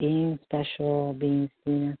being special, being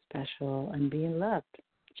seen as special, and being loved.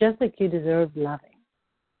 Just like you deserve loving.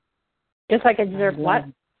 Just like I deserve what?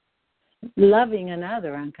 Loving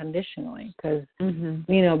another unconditionally. Because,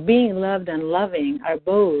 being loved and loving are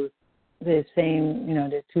both the same,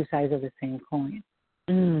 the two sides of the same coin.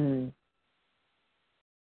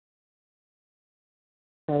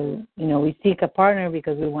 So, we seek a partner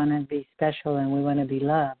because we want to be special and we want to be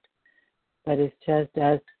loved. But it's just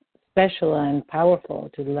as special and powerful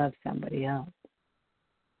to love somebody else.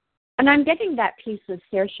 And I'm getting that piece of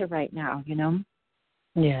Saoirse right now,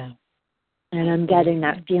 Yeah. And I'm getting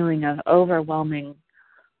that feeling of overwhelming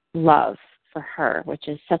love for her, which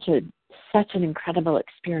is such an incredible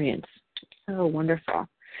experience. So wonderful.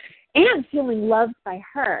 And feeling loved by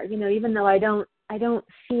her, even though I don't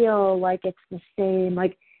feel like it's the same,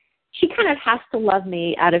 like she kind of has to love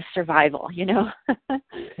me out of survival, Yeah.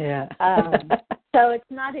 So it's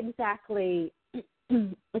not exactly,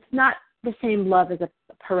 it's not the same love as a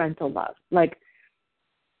parental love. Like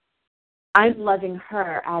I'm loving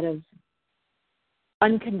her out of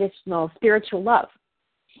unconditional spiritual love.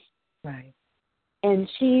 Right. And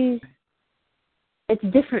it's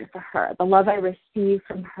different for her. The love I receive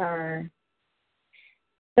from her,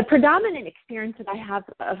 the predominant experience that I have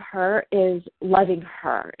of her is loving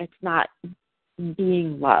her. It's not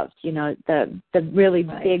being loved. The really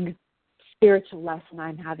big spiritual lesson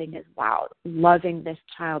I'm having is, wow, loving this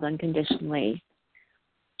child unconditionally.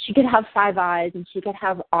 She could have 5 eyes and she could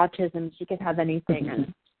have autism. She could have anything,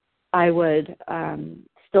 and I would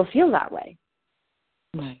still feel that way.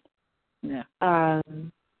 Right. Yeah.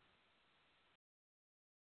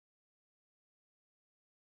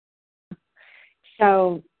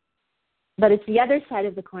 So, but it's the other side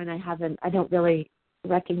of the coin I don't really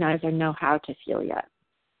recognize or know how to feel yet.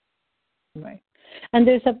 Right. And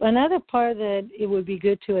there's another part that it would be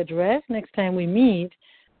good to address next time we meet,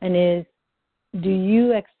 and is, do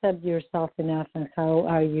you accept yourself enough, and how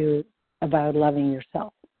are you about loving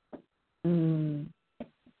yourself?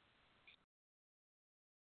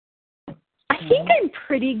 I think I'm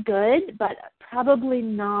pretty good, but probably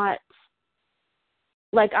not.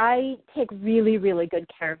 Like, I take really, really good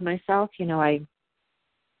care of myself. You know, I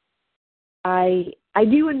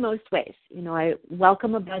do in most ways. You know, I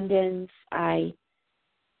welcome abundance. I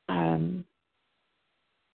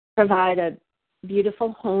provide a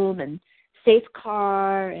beautiful home and safe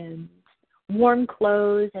car and warm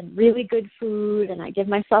clothes and really good food, and I give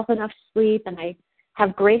myself enough sleep, and I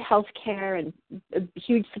have great health care and a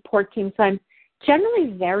huge support team. So I'm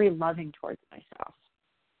generally very loving towards myself.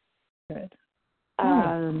 Good.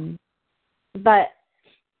 But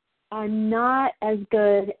I'm not as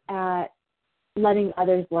good at letting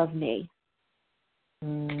others love me.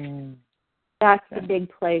 That's the big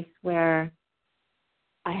place where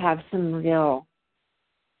I have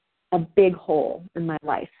a big hole in my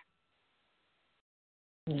life.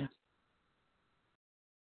 Yeah.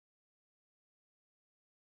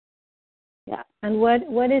 Yeah. And what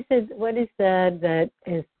is it? What is that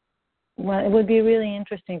is? Well, it would be really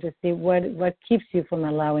interesting to see what keeps you from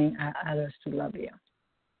allowing others to love you.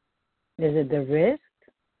 Is it the risk?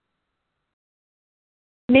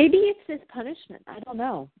 Maybe it's this punishment. I don't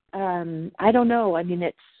know. I don't know. I mean,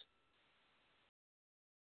 I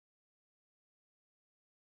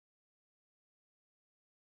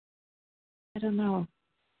don't know.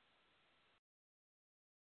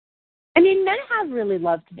 I mean, men have really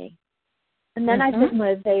loved me. And men I've been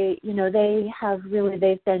with, they've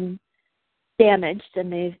been damaged,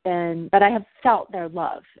 and but I have felt their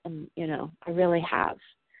love, and, I really have.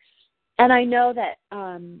 And I know that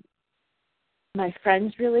my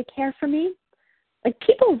friends really care for me. Like,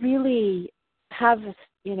 people really have,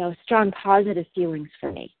 strong positive feelings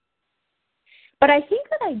for me. But I think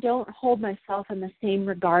that I don't hold myself in the same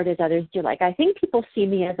regard as others do. Like, I think people see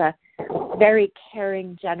me as a very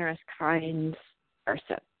caring, generous, kind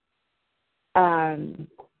person.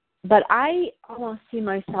 But I almost see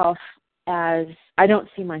myself I don't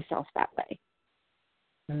see myself that way.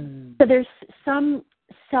 So there's some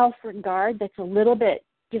self-regard that's a little bit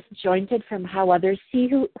disjointed from how others see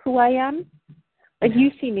who I am. Like,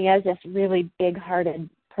 you see me as this really big-hearted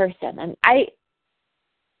person, and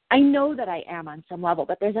I know that I am on some level,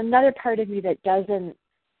 but there's another part of me that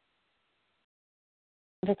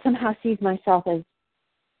somehow sees myself as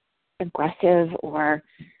aggressive or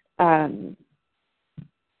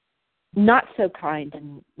not so kind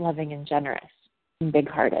and loving and generous and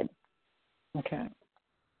big-hearted. Okay.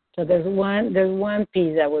 So there's one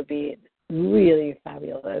piece that would be really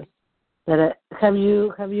fabulous. Have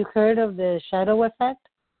you heard of the shadow effect?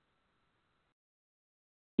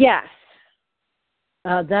 Yes.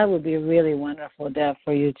 That would be really wonderful, Deb,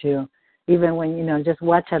 for you to, even when, just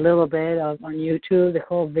watch a little bit on YouTube, the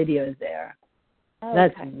whole video is there. Oh,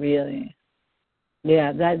 That's okay. really,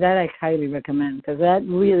 that I highly recommend, because that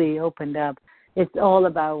really opened up. It's all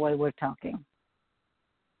about what we're talking.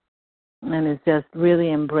 And it's just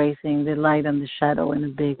really embracing the light and the shadow in a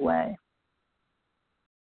big way.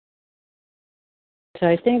 So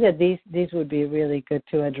I think that these would be really good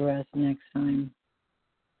to address next time.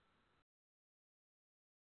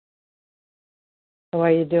 How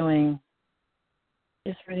are you doing?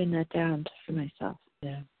 Just writing that down for myself.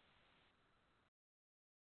 Yeah.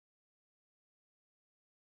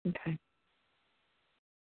 Okay.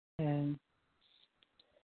 Yeah.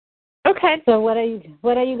 Okay. So what are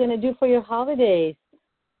you going to do for your holidays?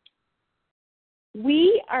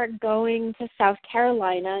 We are going to South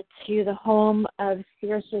Carolina to the home of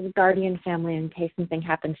Saoirse's guardian family in case something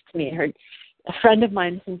happens to me. A friend of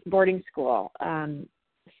mine since boarding school. And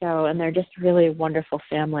they're just really a wonderful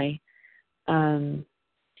family. So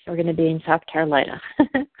we're going to be in South Carolina.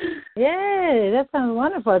 Yay, that sounds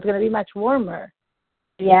wonderful. It's going to be much warmer.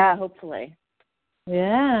 Yeah, hopefully.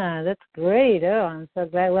 Yeah, that's great. Oh, I'm so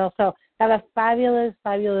glad. Well, so have a fabulous,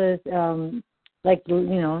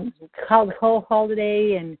 whole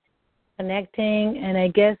holiday and connecting. And I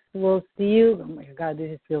guess we'll see you. Oh my God,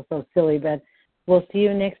 this feels so silly, but we'll see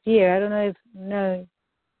you next year. I don't know no.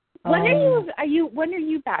 When are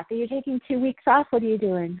you back? Are you taking 2 weeks off? What are you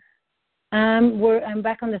doing? I'm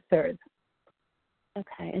back on the 3rd.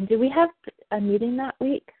 Okay. And do we have a meeting that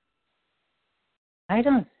week? I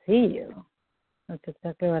don't see you. That's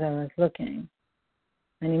exactly what I was looking.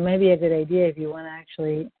 And it might be a good idea if you want to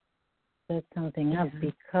actually set something up,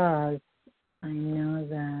 because I know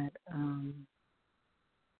that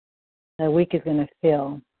that week is going to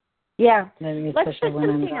fill. Yeah. Maybe Let's set especially when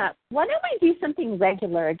something up. Why don't we do something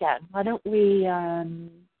regular again? Why don't we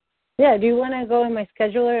Yeah, do you want to go in my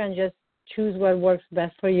scheduler and just choose what works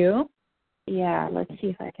best for you? yeah, let's see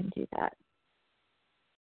if I can do that.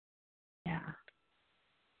 Yeah.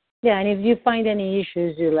 Yeah, and if you find any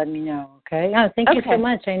issues, you let me know, okay? Oh, thank you so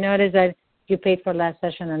much. I noticed that you paid for last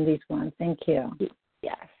session on this one. Thank you.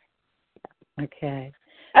 Yes. Okay.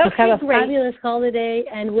 Okay, Have a great. fabulous holiday,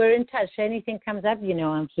 and we're in touch. Anything comes up, you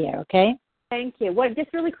know I'm here, okay? Thank you.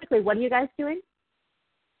 Just really quickly, what are you guys doing?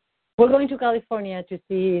 We're going to California to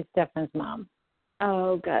see Stefan's mom.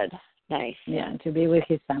 Oh, good. Nice. Yeah, to be with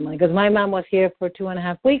his family. Because my mom was here for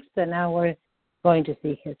 2.5 weeks, and now we're going to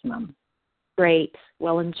see his mom. Great.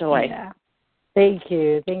 Well, enjoy. Yeah. Thank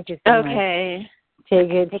you. Thank you so much. Okay. Take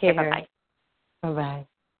good care. Bye-bye. Bye-bye.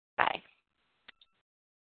 Bye.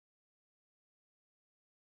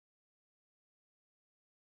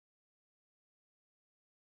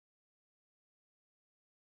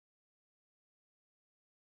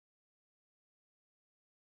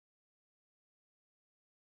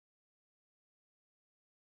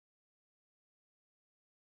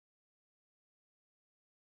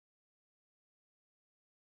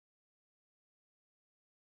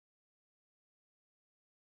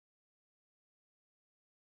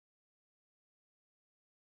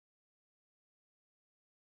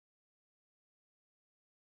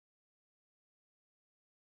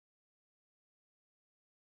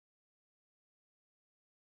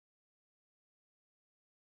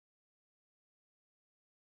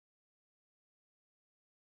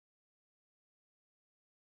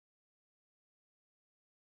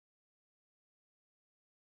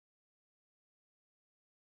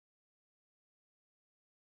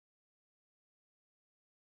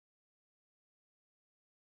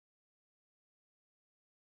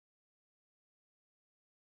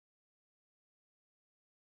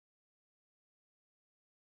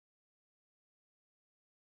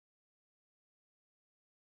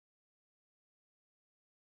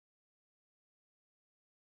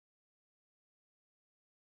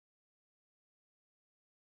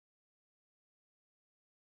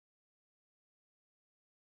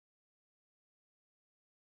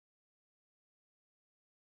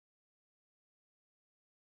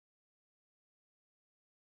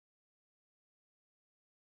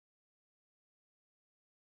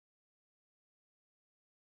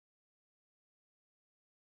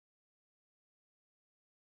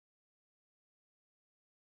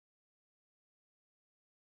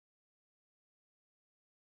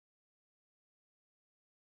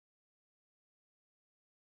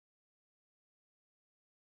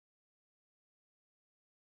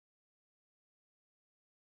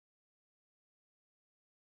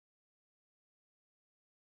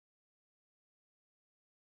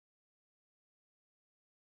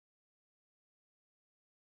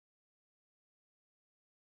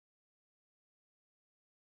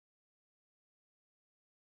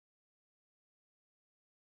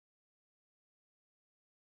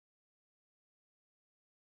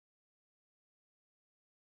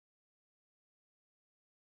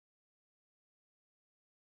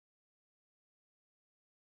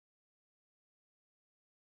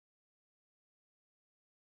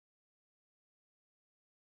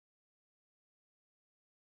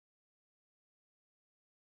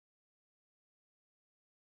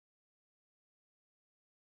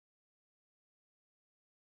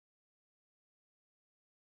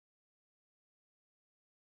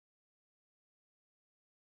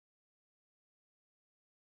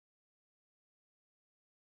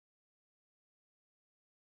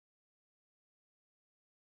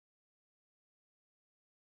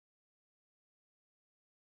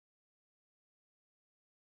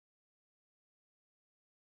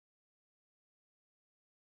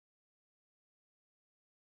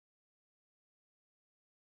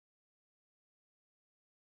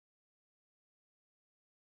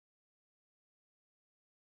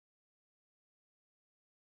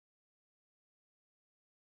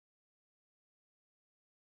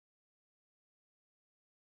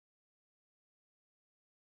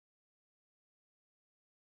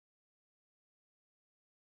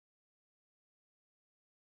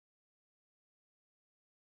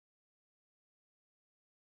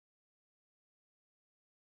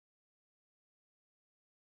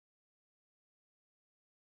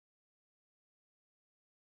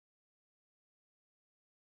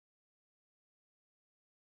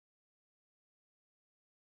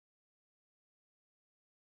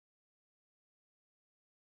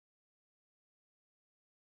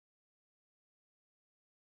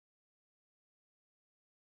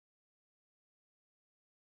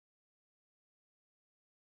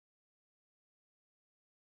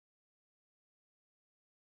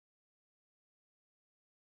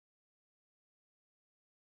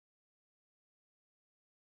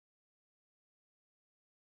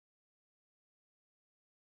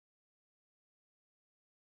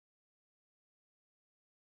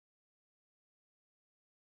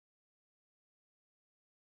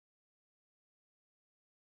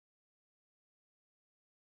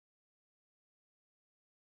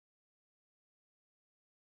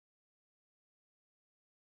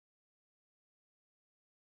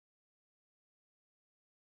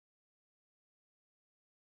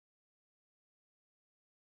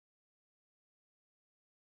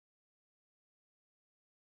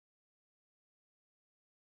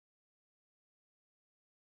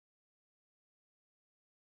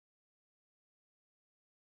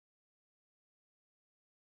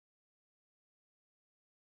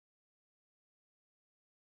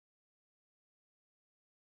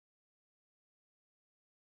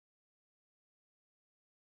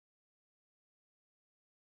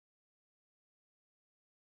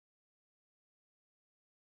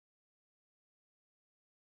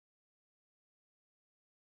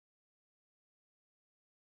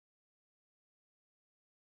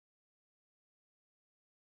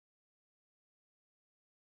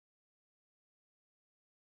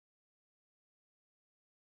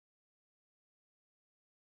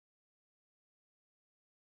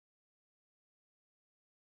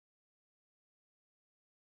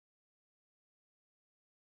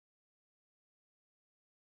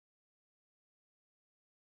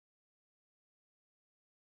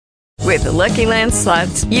 With the Lucky Land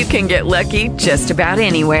Slots, you can get lucky just about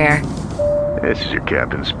anywhere. This is your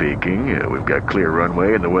captain speaking. We've got clear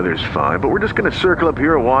runway and the weather's fine, but we're just going to circle up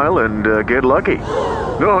here a while and get lucky.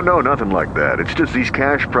 No, nothing like that. It's just these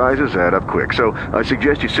cash prizes add up quick. So I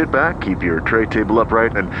suggest you sit back, keep your tray table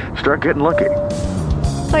upright, and start getting lucky.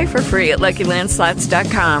 Play for free at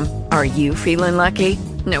LuckyLandSlots.com. Are you feeling lucky?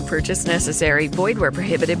 No purchase necessary. Void where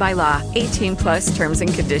prohibited by law. 18+ terms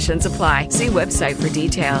and conditions apply. See website for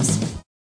details.